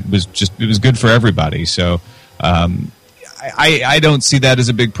it was good for everybody. So I don't see that as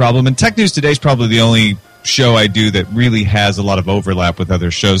a big problem. And Tech News Today is probably the only show I do that really has a lot of overlap with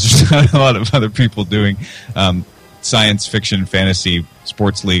other shows. There's not a lot of other people doing science fiction, fantasy,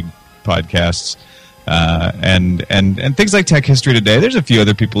 sports league podcasts. And things like Tech History Today. There's a few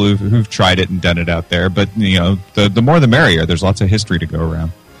other people who've tried it and done it out there, but the more the merrier. There's lots of history to go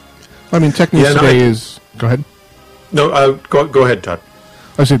around. I mean, Tech News Today is. Go ahead. No, go ahead, Todd.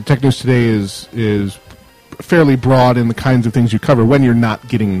 I said Tech News Today is fairly broad in the kinds of things you cover when you're not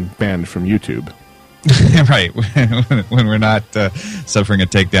getting banned from YouTube. Right, when we're not suffering a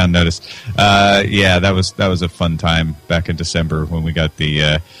takedown notice. That was a fun time back in December when we got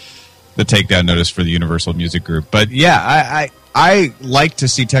the takedown notice for the Universal Music Group. But yeah, I like to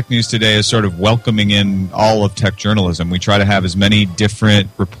see Tech News Today as sort of welcoming in all of tech journalism. We try to have as many different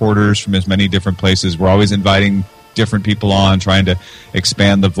reporters from as many different places. We're always inviting different people on, trying to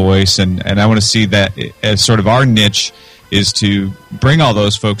expand the voice, and I want to see that as sort of our niche is to bring all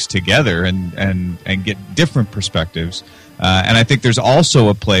those folks together and get different perspectives. And I think there's also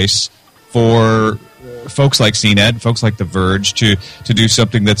a place for folks like CNET, folks like The Verge, to do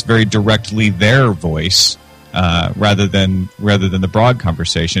something that's very directly their voice rather than the broad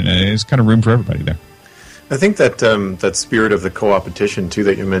conversation. And there's kind of room for everybody there. I think that that spirit of the co-opetition too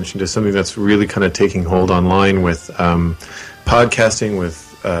that you mentioned is something that's really kind of taking hold online with podcasting, with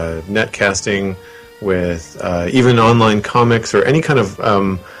netcasting, with even online comics or any kind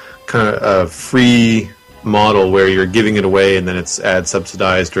of free model where you're giving it away and then it's ad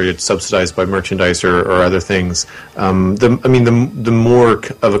subsidized or it's subsidized by merchandise or other things. The more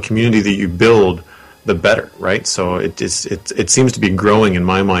of a community that you build, the better, right? So it seems to be growing in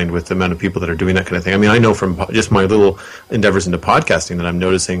my mind with the amount of people that are doing that kind of thing. I mean, I know from just my little endeavors into podcasting that I'm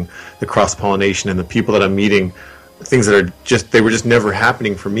noticing the cross-pollination and the people that I'm meeting, things that are they were just never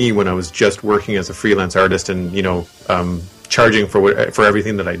happening for me when I was just working as a freelance artist and, charging for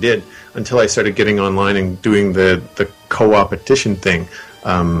everything that I did until I started getting online and doing the co-opetition thing.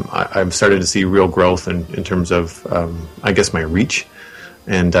 I've started to see real growth in terms of, I guess, my reach.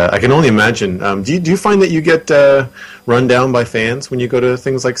 And I can only imagine. Do you find that you get run down by fans when you go to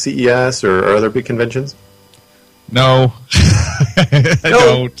things like CES or other big conventions? No, I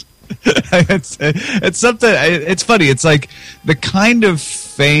don't. It's something. It's funny. It's like the kind of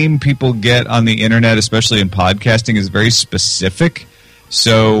fame people get on the internet, especially in podcasting, is very specific.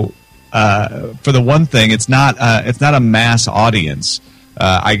 So, for the one thing, it's not a mass audience.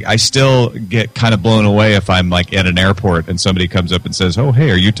 I still get kind of blown away if I'm like at an airport and somebody comes up and says, "Oh, hey,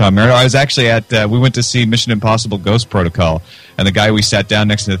 are you Tom Merritt?" I was actually we went to see Mission Impossible Ghost Protocol, and the guy we sat down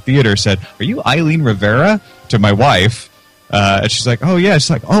next to the theater said, "Are you Eileen Rivera?" to my wife. And she's like, "Oh yeah." She's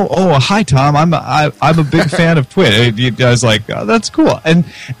like, "Oh, hi Tom. I'm a big fan of Twit." I was like, "Oh, that's cool." And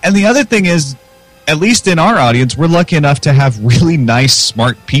the other thing is, at least in our audience, we're lucky enough to have really nice,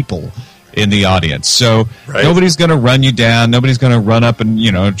 smart people in the audience. So nobody's going to run you down. Nobody's going to run up and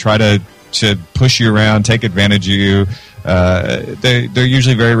try to push you around, take advantage of you. They're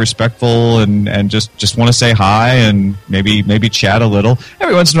usually very respectful and just want to say hi and maybe chat a little.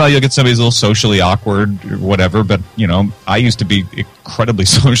 Every once in a while, you'll get somebody who's a little socially awkward or whatever. But I used to be incredibly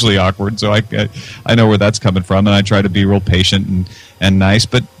socially awkward, so I know where that's coming from, and I try to be real patient and nice.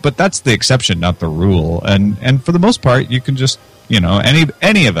 But that's the exception, not the rule. And for the most part, you can just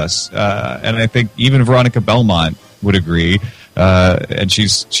any of us, and I think even Veronica Belmont would agree. And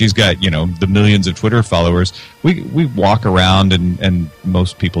she's got the millions of Twitter followers. We walk around and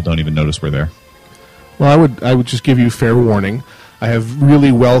most people don't even notice we're there. Well, I would just give you fair warning. I have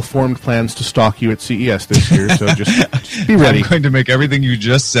really well-formed plans to stalk you at CES this year, so just be ready. I'm going to make everything you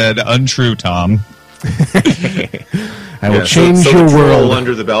just said untrue, Tom. I will change so your the world. troll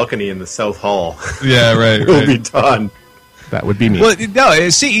under the balcony in the South Hall. Yeah, right. will be done. That would be me. Well, no,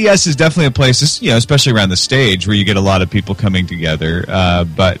 CES is definitely a place, especially around the stage, where you get a lot of people coming together.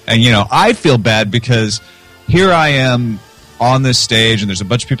 But I feel bad because here I am on this stage, and there's a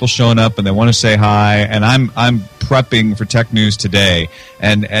bunch of people showing up, and they want to say hi, and I'm prepping for Tech News Today,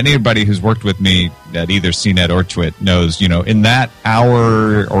 and anybody who's worked with me at either CNET or Twit knows, in that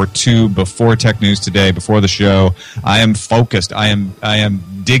hour or two before Tech News Today, before the show, I am focused. I am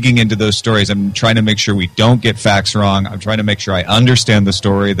digging into those stories. I'm trying to make sure we don't get facts wrong. I'm trying to make sure I understand the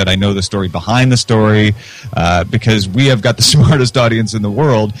story, that I know the story behind the story, because we have got the smartest audience in the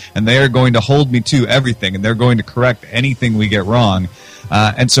world, and they are going to hold me to everything, and they're going to correct anything we get wrong.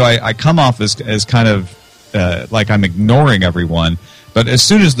 And so I come off as kind of like I'm ignoring everyone. But as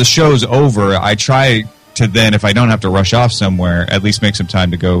soon as the show's over, I try to then, if I don't have to rush off somewhere, at least make some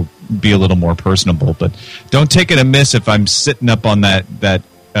time to go be a little more personable. But don't take it amiss if I'm sitting up on that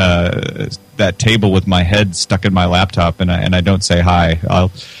table with my head stuck in my laptop and I don't say hi.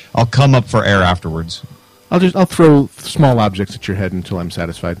 I'll come up for air afterwards. I'll throw small objects at your head until I'm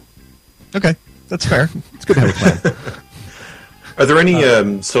satisfied. Okay, that's fair. It's good to have a plan. Are there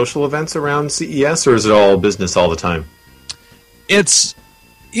any social events around CES, or is it all business all the time? It's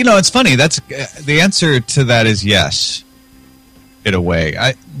funny. That's the answer to that is yes, in a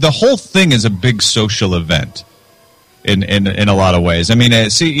way. The whole thing is a big social event in a lot of ways. I mean,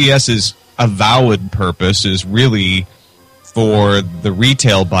 CES's avowed purpose is really for the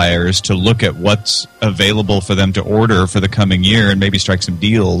retail buyers to look at what's available for them to order for the coming year and maybe strike some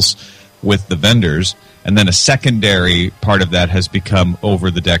deals with the vendors. And then a secondary part of that has become, over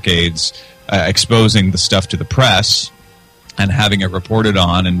the decades, exposing the stuff to the press and having it reported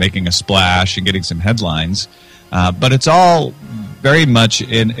on and making a splash and getting some headlines. But it's all very much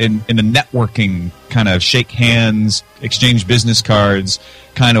in a networking kind of shake hands, exchange business cards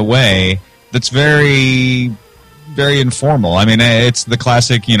kind of way that's very, very informal. I mean, it's the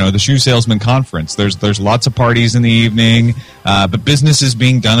classic, the shoe salesman conference. There's lots of parties in the evening, but business is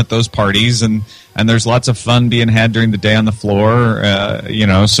being done at those parties, and there's lots of fun being had during the day on the floor,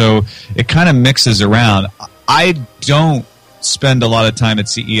 so it kind of mixes around. I don't spend a lot of time at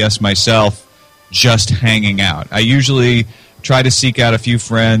CES myself just hanging out. I usually try to seek out a few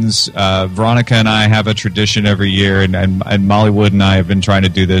friends. Veronica and I have a tradition every year, and Molly Wood and I have been trying to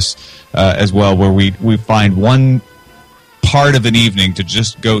do this as well, where we find one part of an evening to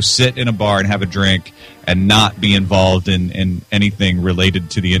just go sit in a bar and have a drink and not be involved in anything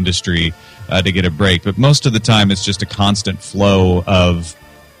related to the industry to get a break. But most of the time it's just a constant flow of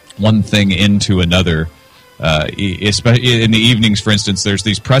one thing into another. Especially in the evenings, for instance, there's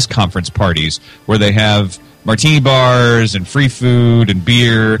these press conference parties where they have martini bars and free food and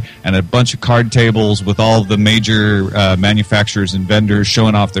beer and a bunch of card tables with all of the major manufacturers and vendors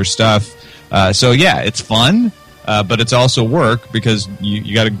showing off their stuff. So yeah, it's fun, but it's also work because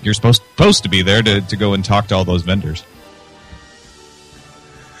you're supposed to be there to go and talk to all those vendors.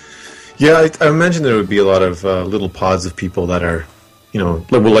 Yeah, I imagine there would be a lot of little pods of people that are,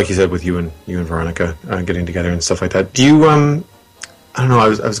 like you said, with you and Veronica getting together and stuff like that. Do you? I don't know. I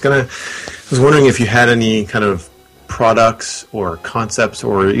was wondering if you had any kind of products or concepts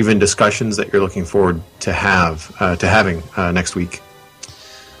or even discussions that you're looking forward to having next week.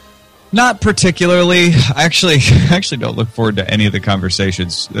 Not particularly. I actually don't look forward to any of the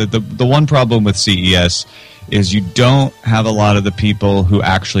conversations. The one problem with CES is you don't have a lot of the people who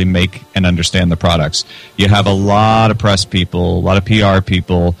actually make and understand the products. You have a lot of press people, a lot of PR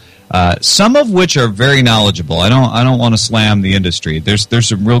people, some of which are very knowledgeable. I don't want to slam the industry. There's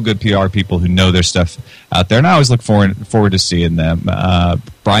some real good PR people who know their stuff out there, and I always look forward to seeing them.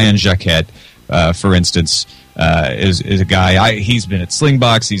 Brian Jacquet, for instance, is a guy. He's been at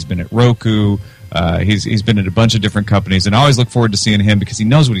Slingbox. He's been at Roku. He's been at a bunch of different companies, and I always look forward to seeing him because he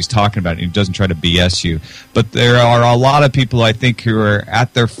knows what he's talking about and he doesn't try to BS you. But there are a lot of people, I think, who are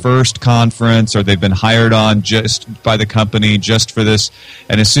at their first conference or they've been hired on just by the company just for this,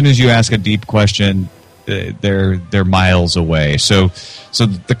 and as soon as you ask a deep question, they're miles away. So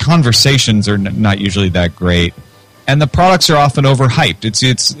the conversations are not usually that great. And the products are often overhyped.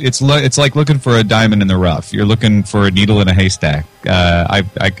 It's like looking for a diamond in the rough. You're looking for a needle in a haystack. I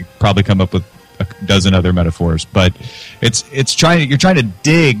could probably come up with a dozen other metaphors, but you're trying to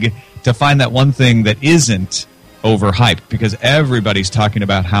dig to find that one thing that isn't overhyped because everybody's talking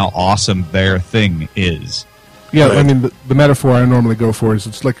about how awesome their thing is. Yeah, I mean the metaphor I normally go for is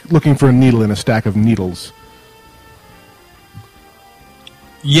it's like looking for a needle in a stack of needles.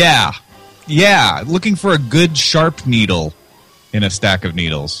 Yeah. Looking for a good sharp needle in a stack of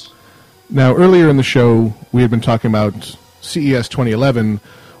needles. Now, earlier in the show, we had been talking about CES 2011,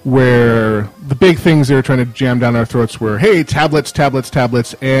 where the big things they were trying to jam down our throats were, hey, tablets,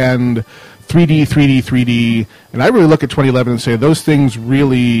 and 3D. And I really look at 2011 and say those things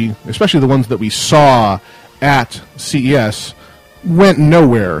really, especially the ones that we saw at CES, went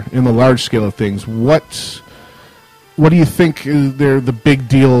nowhere in the large scale of things. What do you think the big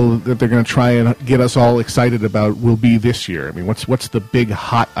deal that they're going to try and get us all excited about will be this year? I mean, what's the big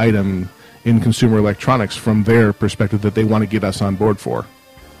hot item in consumer electronics from their perspective that they want to get us on board for?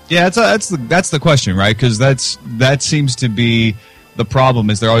 Yeah, that's the question, right? Because that seems to be the problem,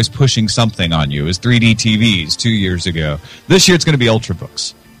 is they're always pushing something on you. Is 3D TVs 2 years ago. This year it's going to be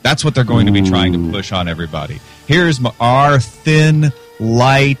Ultrabooks. That's what they're going to be trying to push on everybody. Here's our thin,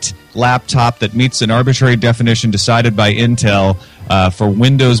 light laptop that meets an arbitrary definition decided by Intel for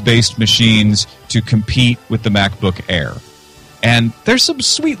Windows-based machines to compete with the MacBook Air. And there's some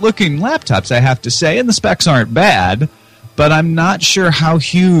sweet-looking laptops, I have to say, and the specs aren't bad, but I'm not sure how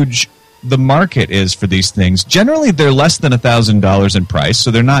huge the market is for these things. Generally, they're less than $1,000 in price, so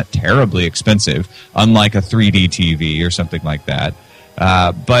they're not terribly expensive, unlike a 3D TV or something like that.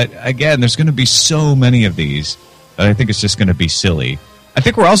 But again, there's going to be so many of these that I think it's just going to be silly. I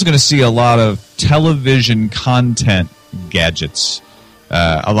think we're also going to see a lot of television content gadgets.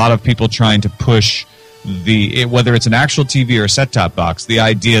 A lot of people trying to push whether it's an actual TV or a set-top box, the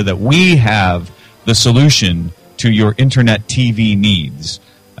idea that we have the solution to your internet TV needs.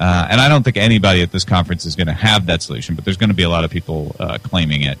 And I don't think anybody at this conference is going to have that solution, but there's going to be a lot of people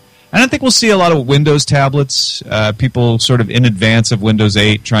claiming it. And I think we'll see a lot of Windows tablets, people sort of in advance of Windows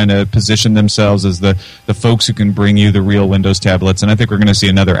 8 trying to position themselves as the folks who can bring you the real Windows tablets. And I think we're going to see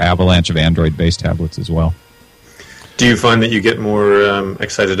another avalanche of Android-based tablets as well. Do you find that you get more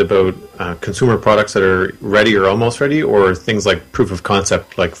excited about consumer products that are ready or almost ready, or things like proof of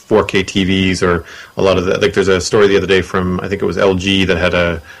concept, like 4K TVs, or a lot of the, like there's a story the other day from, I think it was LG, that had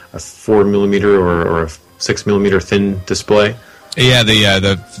a 4mm or a 6mm thin display? Yeah,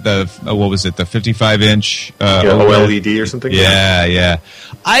 the what was it? The 55-inch OLED or something. Yeah.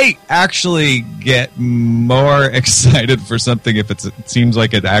 I actually get more excited for something if it seems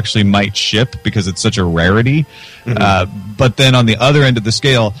like it actually might ship because it's such a rarity. Mm-hmm. But then on the other end of the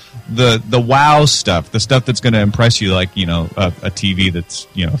scale, the wow stuff, the stuff that's going to impress you, like a TV that's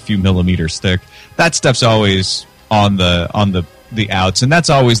a few millimeters thick. That stuff's always on the outs, and that's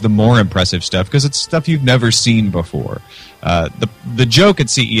always the more impressive stuff because it's stuff you've never seen before. The joke at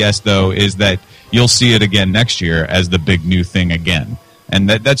CES, though, is that you'll see it again next year as the big new thing again. And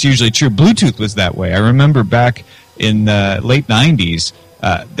that's usually true. Bluetooth was that way. I remember back in the late 90s,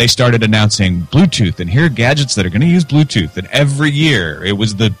 they started announcing Bluetooth, and here are gadgets that are going to use Bluetooth. And every year, it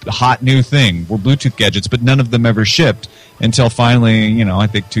was the hot new thing, were Bluetooth gadgets, but none of them ever shipped until finally, I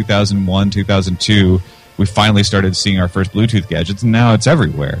think 2001, 2002, we finally started seeing our first Bluetooth gadgets, and now it's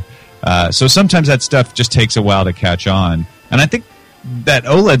everywhere. So sometimes that stuff just takes a while to catch on. And I think that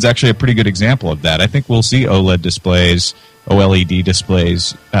OLED's actually a pretty good example of that. I think we'll see OLED displays, OLED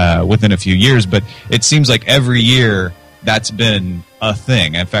displays within a few years, but it seems like every year that's been a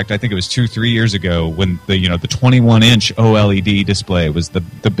thing. In fact, I think it was 2-3 years ago when the 21-inch OLED display was the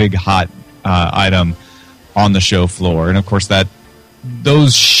big hot item on the show floor. And of course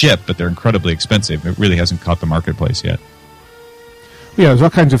those ship, but they're incredibly expensive. It really hasn't caught the marketplace yet. Yeah, there's all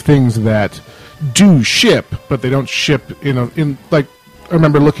kinds of things that do ship, but they don't ship in like, I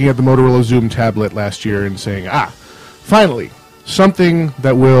remember looking at the Motorola Zoom tablet last year and saying, finally, something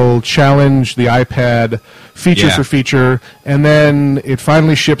that will challenge the iPad feature for feature, and then it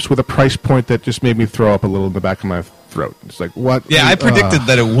finally ships with a price point that just made me throw up a little in the back of my throat. It's like, what? Yeah, I predicted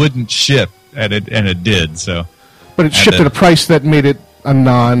that it wouldn't ship, and it did, so. But it shipped at a price that made it a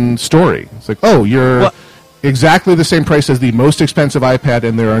non-story. It's like, you're exactly the same price as the most expensive iPad,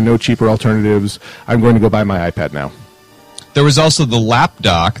 and there are no cheaper alternatives. I'm going to go buy my iPad now. There was also the lap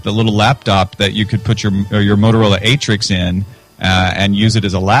dock, the little laptop that you could put your Motorola Atrix in and use it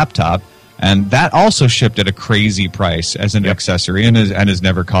as a laptop, and that also shipped at a crazy price as an accessory and has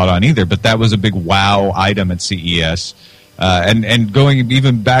never caught on either. But that was a big wow item at CES. And going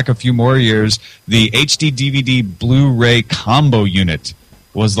even back a few more years, the HD DVD Blu-ray combo unit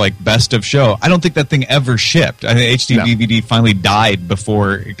was like best of show. I don't think that thing ever shipped. I think HD DVD finally died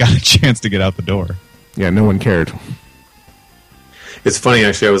before it got a chance to get out the door. Yeah, no one cared. It's funny,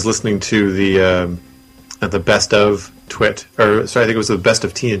 actually. I was listening to the best of Twit, I think it was the best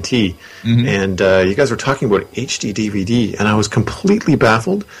of TNT, and you guys were talking about HD DVD, and I was completely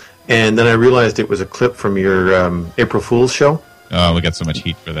baffled. And then I realized it was a clip from your April Fool's show. Oh, we got so much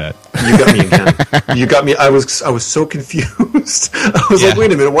heat for that. You got me again. You got me. I was so confused. I was like,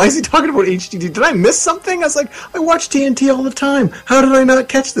 wait a minute, why is he talking about HDD? Did I miss something? I was like, I watch TNT all the time. How did I not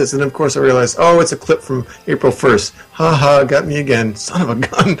catch this? And of course I realized, it's a clip from April 1st. Ha, got me again. Son of a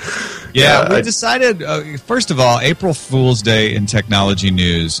gun. Yeah, we decided, first of all, April Fool's Day in technology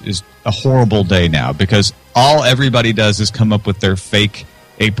news is a horrible day now because all everybody does is come up with their fake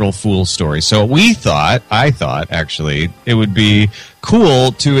April Fool's story. So I thought, actually, it would be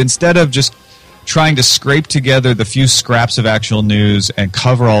cool to, instead of just trying to scrape together the few scraps of actual news and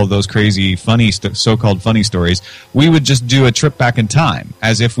cover all of those crazy, funny, so-called funny stories, we would just do a trip back in time,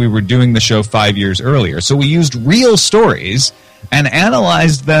 as if we were doing the show 5 years earlier. So we used real stories and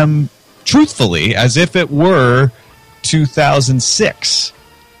analyzed them truthfully, as if it were 2006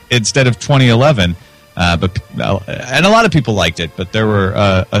 instead of 2011. And a lot of people liked it, but there were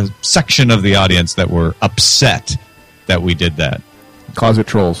a section of the audience that were upset that we did that. Closet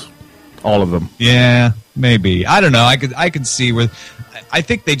trolls, all of them. Yeah, maybe. I don't know. I could see where. I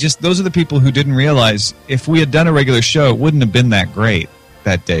think those are the people who didn't realize if we had done a regular show, it wouldn't have been that great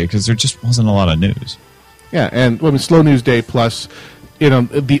that day because there just wasn't a lot of news. Yeah, and Slow News Day plus,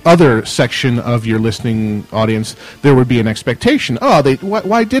 the other section of your listening audience, there would be an expectation.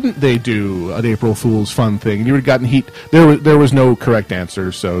 Why didn't they do an April Fool's fun thing? And you would have gotten heat. There was no correct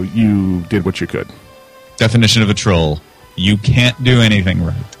answer, so you did what you could. Definition of a troll: you can't do anything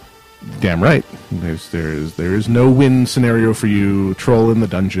right. Damn right. There is no win scenario for you. Troll in the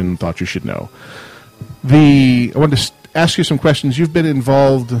dungeon. Thought you should know. I wanted to ask you some questions. You've been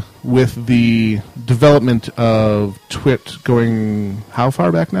involved with the development of Twit going how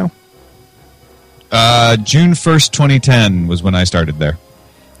far back now? June 1st, 2010 was when I started there.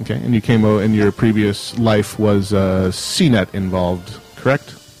 Okay, and you came in your previous life was CNET involved,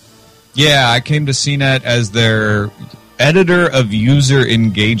 correct? Yeah, I came to CNET as their editor of user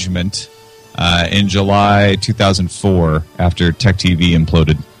engagement in July 2004 after Tech TV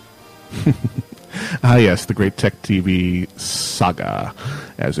imploded. Yes, the great Tech TV saga,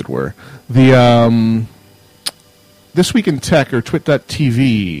 as it were. The This Week in Tech, or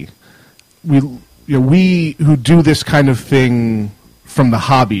Twit.tv, we who do this kind of thing from the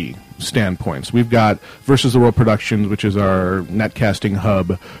hobby standpoints. We've got Versus the World Productions, which is our netcasting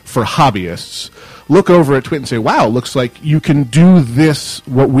hub for hobbyists. Look over at Twit and say, wow, looks like you can do this,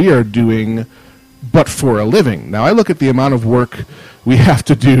 what we are doing, but for a living. Now, I look at the amount of work we have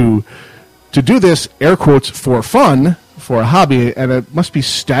to do this, air quotes, for fun, for a hobby, and it must be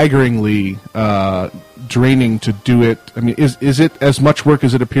staggeringly draining to do it. I mean, is it as much work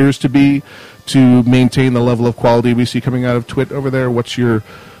as it appears to be to maintain the level of quality we see coming out of Twit over there? What's your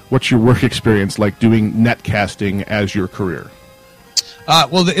work experience like doing netcasting as your career?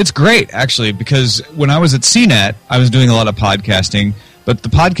 Well, it's great, actually, because when I was at CNET, I was doing a lot of podcasting, but the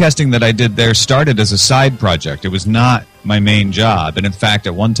podcasting that I did there started as a side project. It was not my main job, and in fact,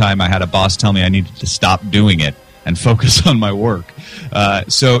 at one time I had a boss tell me I needed to stop doing it and focus on my work.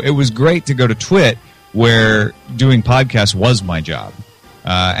 So it was great to go to Twit, where doing podcasts was my job.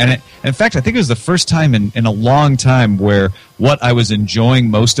 In fact, I think it was the first time in a long time where what I was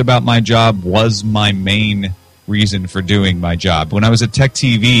enjoying most about my job was my main reason for doing my job. When I was at Tech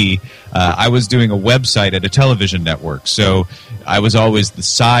TV, I was doing a website at a television network, so I was always the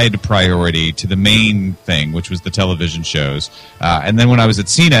side priority to the main thing, which was the television shows. And then when I was at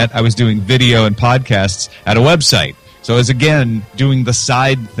CNET, I was doing video and podcasts at a website. So I was, again, doing the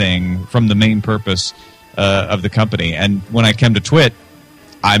side thing from the main purpose of the company. And when I came to Twit,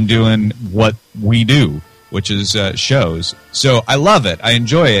 I'm doing what we do, which is shows. So I love it. I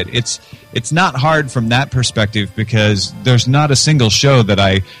enjoy it. It's not hard from that perspective because there's not a single show that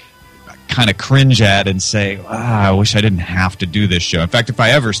I kind of cringe at and say, I wish I didn't have to do this show. In fact, if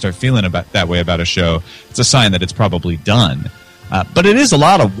I ever start feeling that way about a show, it's a sign that it's probably done. But it is a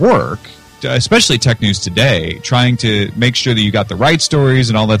lot of work, especially Tech News Today, trying to make sure that you got the right stories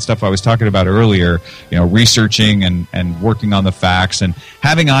and all that stuff I was talking about earlier, researching and working on the facts. And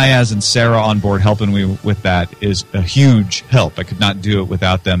having Ayaz and Sarah on board helping me with that is a huge help. I could not do it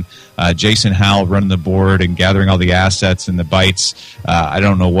without them. Jason Howell running the board and gathering all the assets and the bytes. I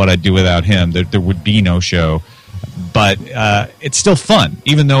don't know what I'd do without him. There would be no show. But it's still fun,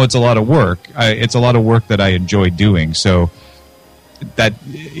 even though it's a lot of work. It's a lot of work that I enjoy doing. So that,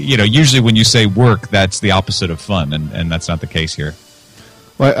 usually when you say work, that's the opposite of fun, and that's not the case here.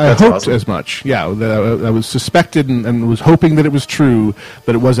 Well, I hoped as much. Yeah, I was suspected and was hoping that it was true,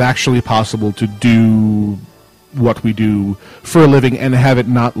 that it was actually possible to do what we do for a living and have it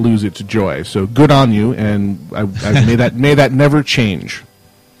not lose its joy. So good on you, and may that never change.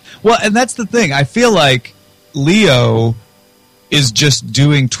 Well, and that's the thing. I feel like Leo is just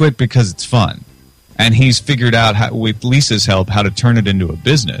doing Twit because it's fun. And he's figured out, how, with Lisa's help, how to turn it into a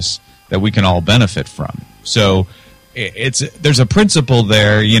business that we can all benefit from. So there's a principle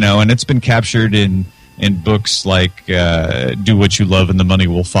there, you know, and it's been captured in books like Do What You Love and the Money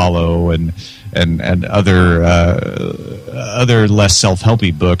Will Follow and other less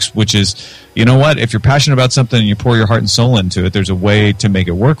self-helpy books, which is, you know what, if you're passionate about something and you pour your heart and soul into it, there's a way to make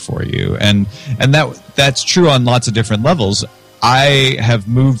it work for you. And that's true on lots of different levels. I have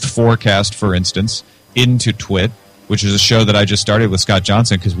moved Forecast, for instance, into Twit, which is a show that I just started with Scott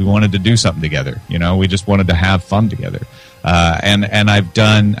Johnson because we wanted to do something together. You know, we just wanted to have fun together. And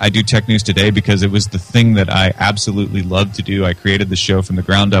I do Tech News Today because it was the thing that I absolutely love to do. I created the show from the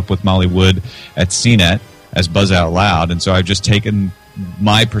ground up with Molly Wood at CNET as Buzz Out Loud, and so I've just taken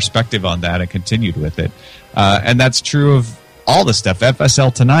my perspective on that and continued with it. And that's true of all the stuff.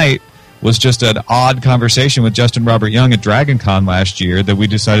 FSL Tonight was just an odd conversation with Justin Robert Young at DragonCon last year that we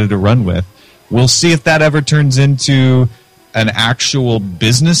decided to run with. We'll see if that ever turns into an actual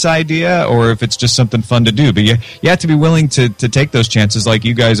business idea or if it's just something fun to do. But you have to be willing to take those chances like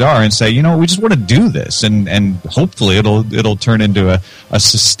you guys are and say, you know, we just want to do this, and hopefully it'll turn into a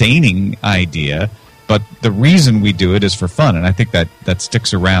sustaining idea. But the reason we do it is for fun, and I think that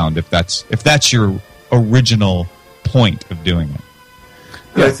sticks around if that's your original point of doing it.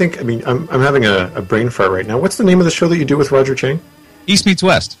 Yeah, I'm having a brain fart right now. What's the name of the show that you do with Roger Chang? East Meets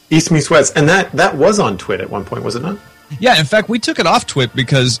West. East Meets West. And that was on Twit at one point, was it not? Yeah, in fact, we took it off Twit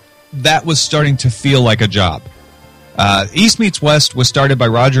because that was starting to feel like a job. East Meets West was started by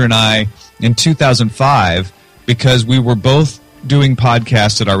Roger and I in 2005 because we were both doing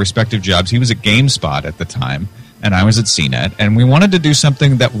podcasts at our respective jobs. He was at GameSpot at the time, and I was at CNET, and we wanted to do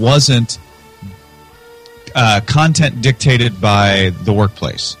something that wasn't content dictated by the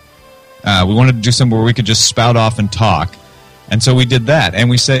workplace. We wanted to do something where we could just spout off and talk. And so we did that, and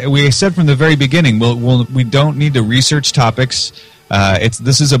we said from the very beginning, we don't need to research topics.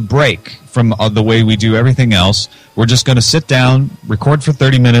 This is a break from the way we do everything else. We're just going to sit down, record for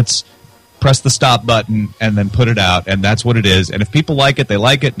 30 minutes, press the stop button, and then put it out, and that's what it is. And if people like it, they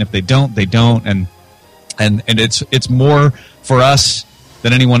like it, and if they don't, they don't. And it's more for us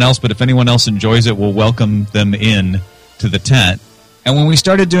than anyone else. But if anyone else enjoys it, we'll welcome them in to the tent. And when we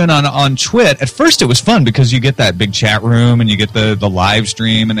started doing on Twit, at first it was fun because you get that big chat room and you get the live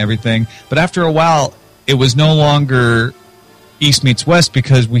stream and everything. But after a while, it was no longer East Meets West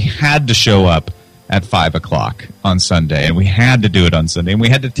because we had to show up at 5 o'clock on Sunday, and we had to do it on Sunday, and we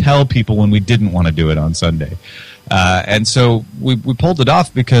had to tell people when we didn't want to do it on Sunday. And so we pulled it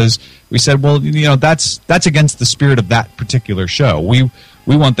off because we said, well, you know, that's against the spirit of that particular show.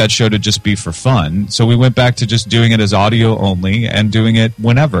 We want that show to just be for fun. So we went back to just doing it as audio only and doing it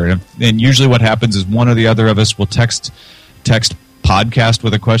whenever. And usually what happens is one or the other of us will text podcast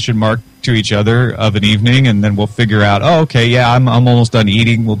with a question mark to each other of an evening, and then we'll figure out, oh, okay, yeah, I'm almost done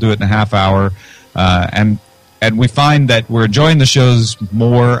eating. We'll do it in a half hour. And we find that we're enjoying the shows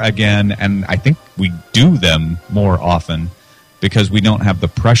more again, and I think we do them more often because we don't have the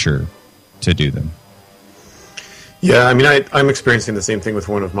pressure to do them. Yeah, I mean, I'm experiencing the same thing with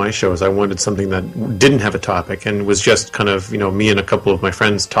one of my shows. I wanted something that didn't have a topic and was just kind of, you know, me and a couple of my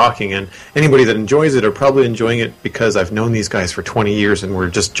friends talking. And anybody that enjoys it are probably enjoying it because I've known these guys for 20 years and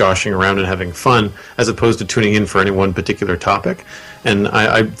we're just joshing around and having fun as opposed to tuning in for any one particular topic. And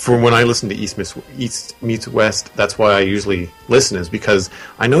for when I listen to East Meets West, that's why I usually listen, is because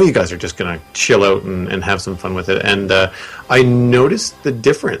I know you guys are just going to chill out and have some fun with it. And I noticed the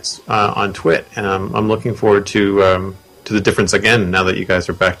difference on Twit, and I'm looking forward to the difference again now that you guys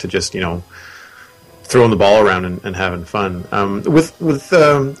are back to just, you know, throwing the ball around and having fun. With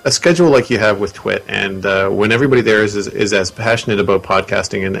a schedule like you have with Twit, and when everybody there is as passionate about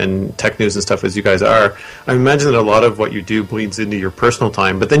podcasting and tech news and stuff as you guys are, I imagine that a lot of what you do bleeds into your personal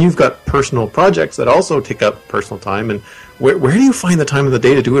time, but then you've got personal projects that also take up personal time, and where do you find the time of the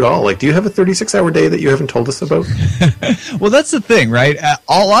day to do it all? Like, do you have a 36-hour day that you haven't told us about? Well, that's the thing, right?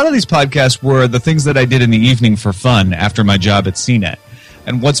 A lot of these podcasts were the things that I did in the evening for fun after my job at CNET.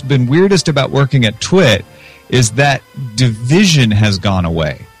 And what's been weirdest about working at Twit is that division has gone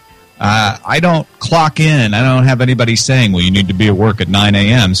away. I don't clock in. I don't have anybody saying, well, you need to be at work at 9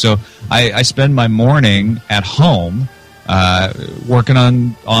 a.m. So I spend my morning at home working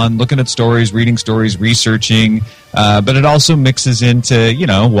on looking at stories, reading stories, researching. But it also mixes into, you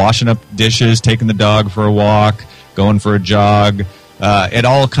know, washing up dishes, taking the dog for a walk, going for a jog. It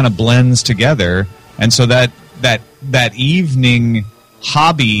all kind of blends together. And so that evening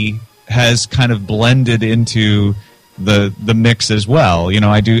hobby has kind of blended into the mix as well. You know,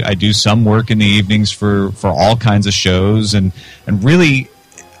 I do some work in the evenings for all kinds of shows, and really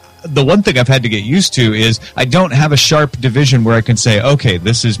the one thing I've had to get used to is I don't have a sharp division where I can say, okay,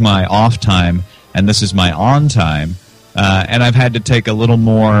 this is my off time and this is my on time. And I've had to take a little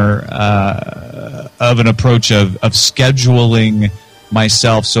more of an approach of scheduling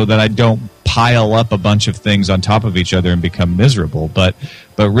myself so that I don't pile up a bunch of things on top of each other and become miserable. But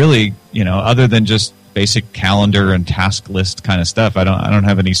really, you know, other than just basic calendar and task list kind of stuff, I don't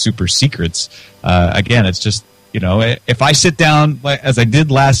have any super secrets. Again, it's just, you know, if I sit down as I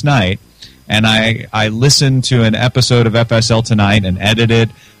did last night and I listen to an episode of FSL Tonight and edit it,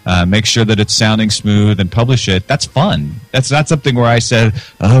 make sure that it's sounding smooth and publish it, that's fun. That's not something where I said,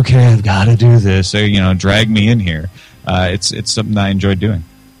 okay, I've got to do this, or, you know, drag me in here. It's something I enjoy doing.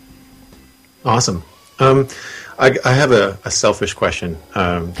 Awesome. I have a selfish question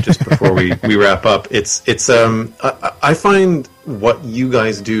just before we wrap up. I find what you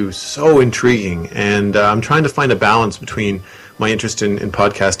guys do so intriguing, and I'm trying to find a balance between my interest in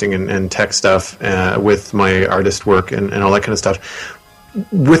podcasting and tech stuff with my artist work and all that kind of stuff.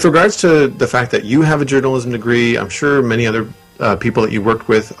 With regards to the fact that you have a journalism degree, I'm sure many other people that you worked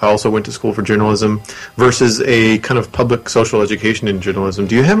with also went to school for journalism, versus a kind of public social education in journalism.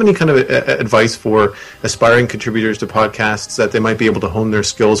 Do you have any kind of advice for aspiring contributors to podcasts that they might be able to hone their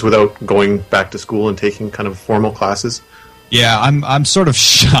skills without going back to school and taking kind of formal classes? Yeah, I'm sort of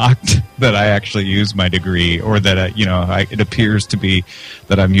shocked that I actually use my degree, or that it appears to be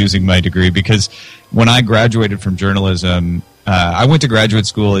that I'm using my degree, because when I graduated from journalism, I went to graduate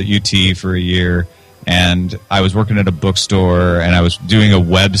school at UT for a year, and I was working at a bookstore, and I was doing a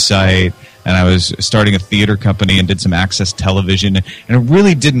website, and I was starting a theater company and did some Access Television, and it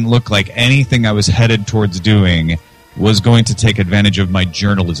really didn't look like anything I was headed towards doing was going to take advantage of my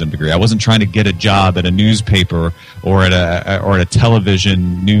journalism degree. I wasn't trying to get a job at a newspaper or at a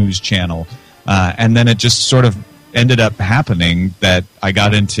television news channel, and then it just sort of ended up happening that I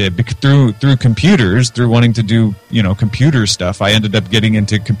got into through computers, through wanting to do computer stuff. I ended up getting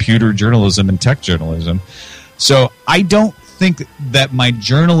into computer journalism and tech journalism. So I don't think that my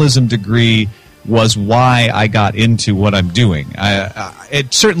journalism degree was why I got into what I'm doing.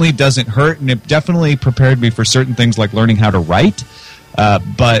 It certainly doesn't hurt, and it definitely prepared me for certain things like learning how to write.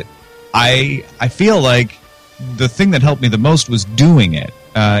 But I feel like the thing that helped me the most was doing it.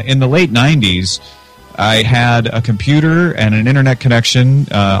 In the late 90s, I had a computer and an internet connection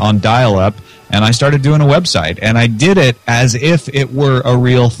on dial-up, and I started doing a website. And I did it as if it were a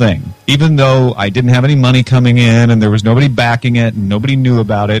real thing. Even though I didn't have any money coming in and there was nobody backing it and nobody knew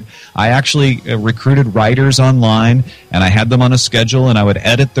about it, I actually recruited writers online, and I had them on a schedule, and I would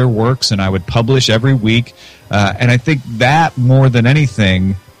edit their works, and I would publish every week. And I think that, more than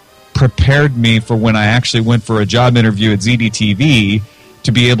anything, prepared me for when I actually went for a job interview at ZDTV,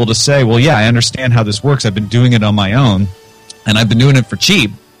 to be able to say, well, yeah, I understand how this works. I've been doing it on my own, and I've been doing it for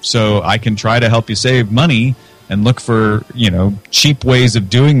cheap, so I can try to help you save money and look for, cheap ways of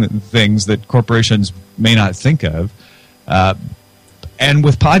doing things that corporations may not think of. And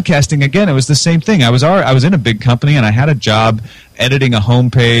with podcasting, again, it was the same thing. I was in a big company, and I had a job editing a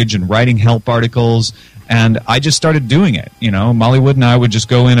homepage and writing help articles, and I just started doing it. Molly Wood and I would just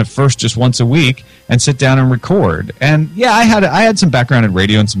go in at first just once a week and sit down and record. And yeah, I had some background in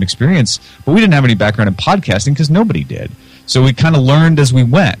radio and some experience, but we didn't have any background in podcasting because nobody did. So we kind of learned as we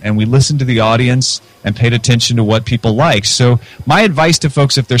went, and we listened to the audience and paid attention to what people like. So my advice to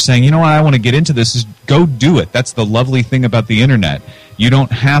folks, if they're saying, you know what, I want to get into this, is go do it. That's the lovely thing about the internet. You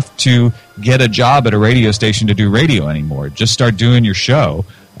don't have to get a job at a radio station to do radio anymore. Just start doing your show.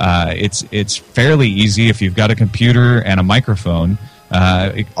 It's fairly easy if you've got a computer and a microphone.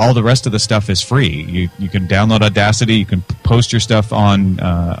 All the rest of the stuff is free. You can download Audacity. You can post your stuff on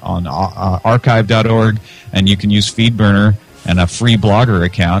archive.org, and you can use FeedBurner and a free Blogger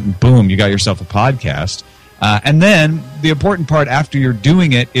account, and boom, you got yourself a podcast. And then the important part after you're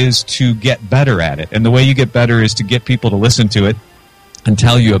doing it is to get better at it. And the way you get better is to get people to listen to it and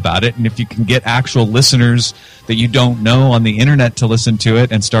tell you about it. And if you can get actual listeners that you don't know on the internet to listen to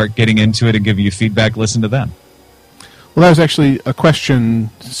it and start getting into it and give you feedback, listen to them. Well, that was actually a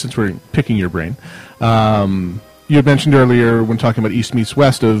question, since we're picking your brain. You had mentioned earlier when talking about East Meets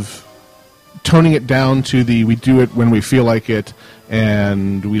West of toning it down to we do it when we feel like it,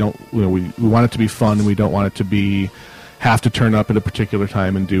 and we don't, we want it to be fun, and we don't want it to have to turn up at a particular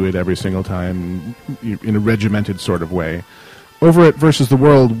time and do it every single time in a regimented sort of way. Over at Versus the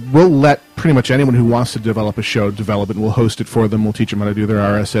World, we'll let pretty much anyone who wants to develop a show develop it, and we'll host it for them. We'll teach them how to do their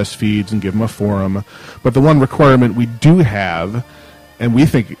RSS feeds and give them a forum. But the one requirement we do have, and we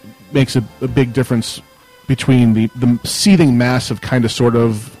think makes a big difference between the seething mass of kind of sort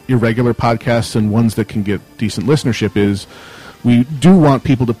of irregular podcasts and ones that can get decent listenership is we do want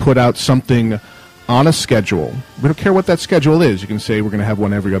people to put out something on a schedule. We don't care what that schedule is. You can say we're going to have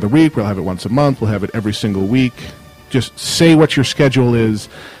one every other week. We'll have it once a month. We'll have it every single week. Just say what your schedule is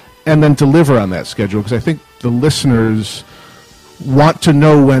and then deliver on that schedule, because I think the listeners want to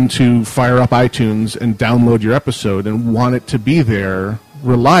know when to fire up iTunes and download your episode and want it to be there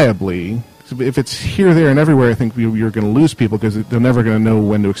reliably. If it's here, there, and everywhere, I think you're going to lose people because they're never going to know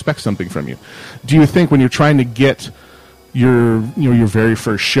when to expect something from you. Do you think when you're trying to get your very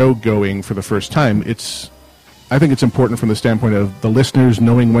first show going for the first time, I think it's important from the standpoint of the listeners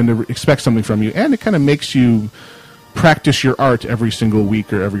knowing when to expect something from you, and it kind of makes you practice your art every single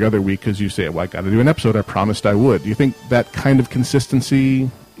week or every other week because you say, well, I got to do an episode. I promised I would. Do you think that kind of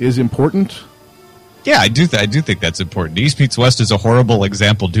consistency is important? Yeah, I do think that's important. East Meets West is a horrible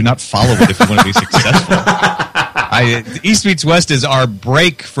example. Do not follow it if you want to be successful. East Meets West is our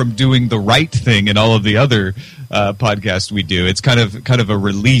break from doing the right thing in all of the other podcasts we do. It's kind of a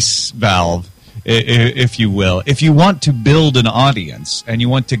release valve, if you will. If you want to build an audience and you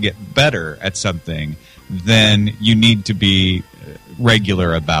want to get better at something, then you need to be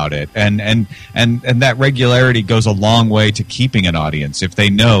regular about it, and that regularity goes a long way to keeping an audience. If they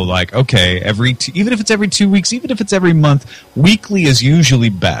know, like, okay, even if it's every 2 weeks, even if it's every month, weekly is usually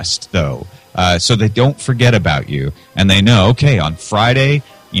best, though, so they don't forget about you, and they know, okay, on Friday,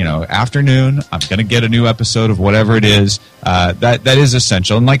 afternoon, I'm going to get a new episode of whatever it is. That is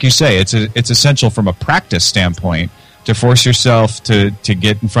essential, and like you say, it's essential from a practice standpoint to force yourself to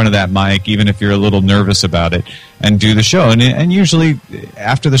get in front of that mic, even if you're a little nervous about it, and do the show. And usually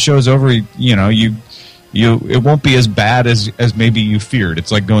after the show's over, it won't be as bad as maybe you feared.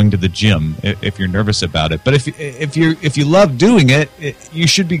 It's like going to the gym if you're nervous about it. But if you love doing it, you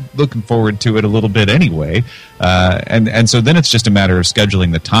should be looking forward to it a little bit anyway. And so then it's just a matter of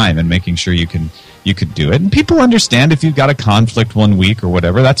scheduling the time and making sure you can do it. And people understand if you've got a conflict one week or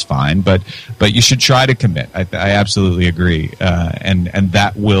whatever, that's fine. But you should try to commit. I absolutely agree. And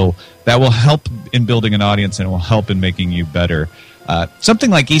that will help in building an audience, and it will help in making you better. Something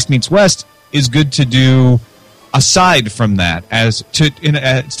like East Meets West is good to do aside from that, as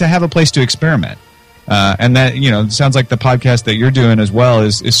to have a place to experiment. And that, it sounds like the podcast that you're doing as well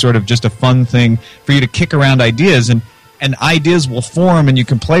is sort of just a fun thing for you to kick around ideas, and ideas will form, and you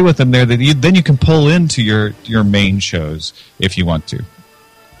can play with them there. Then you can pull into your main shows if you want to.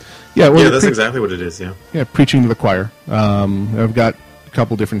 Yeah, that's exactly what it is. Yeah, preaching to the choir. I've got a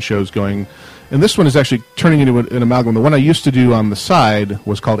couple different shows going, and this one is actually turning into an amalgam. The one I used to do on the side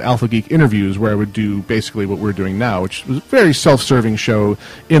was called Alpha Geek Interviews, where I would do basically what we're doing now, which was a very self-serving show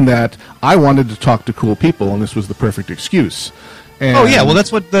in that I wanted to talk to cool people, and this was the perfect excuse. And well,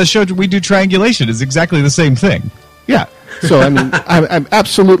 that's what the show we do, Triangulation, is exactly the same thing. Yeah, so I mean, I'm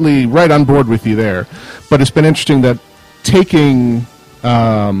absolutely right on board with you there. But it's been interesting that taking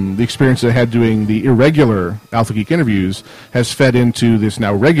the experience I had doing the irregular Alpha Geek Interviews has fed into this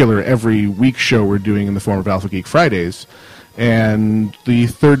now regular every week show we're doing in the form of Alpha Geek Fridays. And the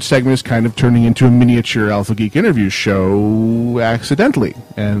third segment is kind of turning into a miniature Alpha Geek Interviews show accidentally.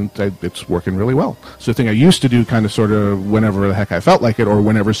 And it's working really well. So the thing I used to do kind of sort of whenever the heck I felt like it or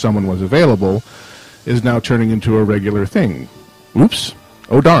whenever someone was available is now turning into a regular thing. Oops.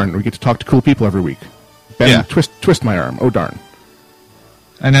 Oh, darn. We get to talk to cool people every week. Ben, twist my arm. Oh, darn.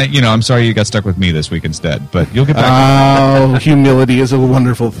 And, I'm sorry you got stuck with me this week instead, but you'll get back. Oh, humility is a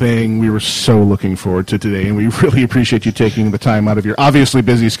wonderful thing. We were so looking forward to today, and we really appreciate you taking the time out of your obviously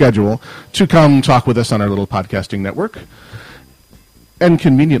busy schedule to come talk with us on our little podcasting network. And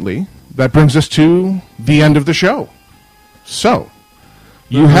conveniently, that brings us to the end of the show. So,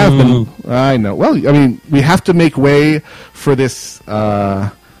 you have been... I know. Well, I mean, we have to make way for this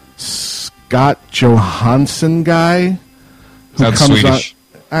Scott Johansson guy who Sounds comes Swedish. on...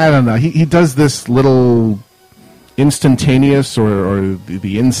 I don't know. He does this little instantaneous or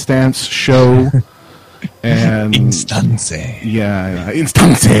the Instance show. And Instance. Yeah,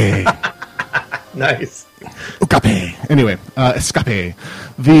 Instance. Nice. Escape. Anyway, Escape.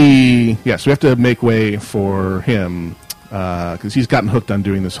 We have to make way for him because he's gotten hooked on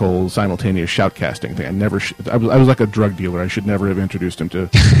doing this whole simultaneous shoutcasting thing. I was like a drug dealer. I should never have introduced him to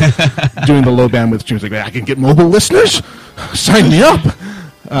doing the low bandwidth tunes. Like, I can get mobile listeners? Sign me up!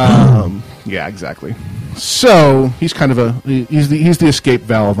 Yeah, exactly. So he's kind of he's the escape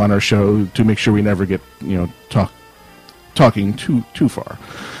valve on our show to make sure we never get talking too far.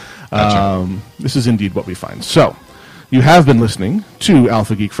 Gotcha. This is indeed what we find. So you have been listening to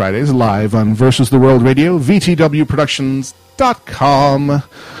Alpha Geek Fridays live on Versus the World Radio, VTWProductions.com.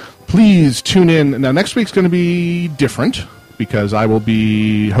 Please tune in. Now, next week's going to be different because I will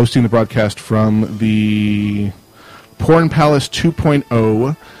be hosting the broadcast from the Porn Palace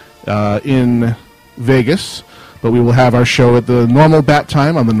 2.0 in Vegas. But we will have our show at the normal bat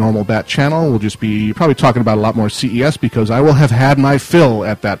time on the normal bat channel. We'll just be probably talking about a lot more CES because I will have had my fill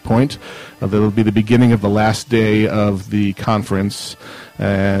at that point. That'll be the beginning of the last day of the conference.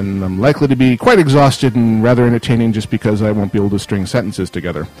 And I'm likely to be quite exhausted and rather entertaining just because I won't be able to string sentences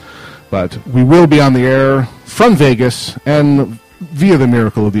together. But we will be on the air from Vegas, and via the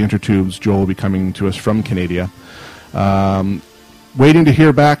miracle of the intertubes, Joel will be coming to us from Canada. Waiting to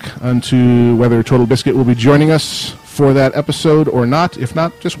hear back onto whether Total Biscuit will be joining us for that episode or not. If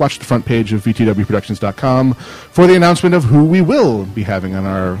not, just watch the front page of VTWProductions.com for the announcement of who we will be having on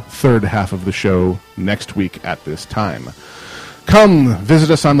our third half of the show next week at this time. Come visit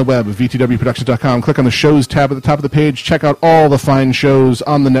us on the web, VTWProductions.com. Click on the Shows tab at the top of the page. Check out all the fine shows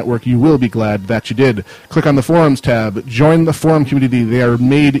on the network. You will be glad that you did. Click on the Forums tab. Join the forum community. They are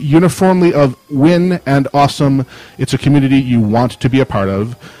made uniformly of win and awesome. It's a community you want to be a part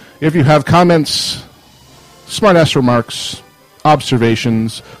of. If you have comments, smart-ass remarks,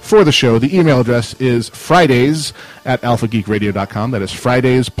 observations for the show, the email address is fridays@alphageekradio.com. That is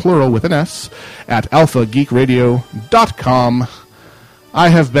Fridays, plural with an S, at alphageekradio.com. I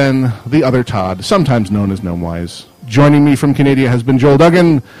have been the other Todd, sometimes known as Gnomewise. Joining me from Canada has been Joel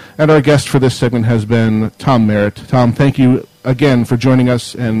Duggan, and our guest for this segment has been Tom Merritt. Tom, thank you again for joining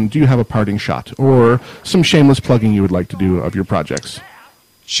us, and do you have a parting shot or some shameless plugging you would like to do of your projects?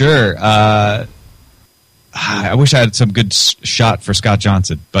 Sure. I wish I had some good shot for Scott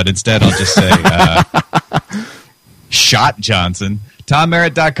Johnson, but instead I'll just say Shot Johnson.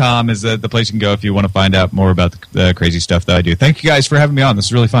 TomMerritt.com is the place you can go if you want to find out more about the crazy stuff that I do. Thank you guys for having me on. This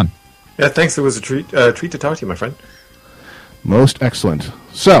is really fun. Yeah, thanks. It was a treat to talk to you, my friend. Most excellent.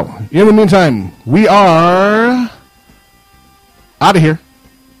 So, in the meantime, we are out of here.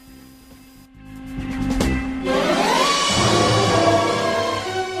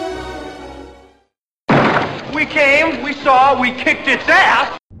 We came, we saw, we kicked its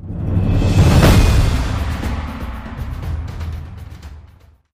ass.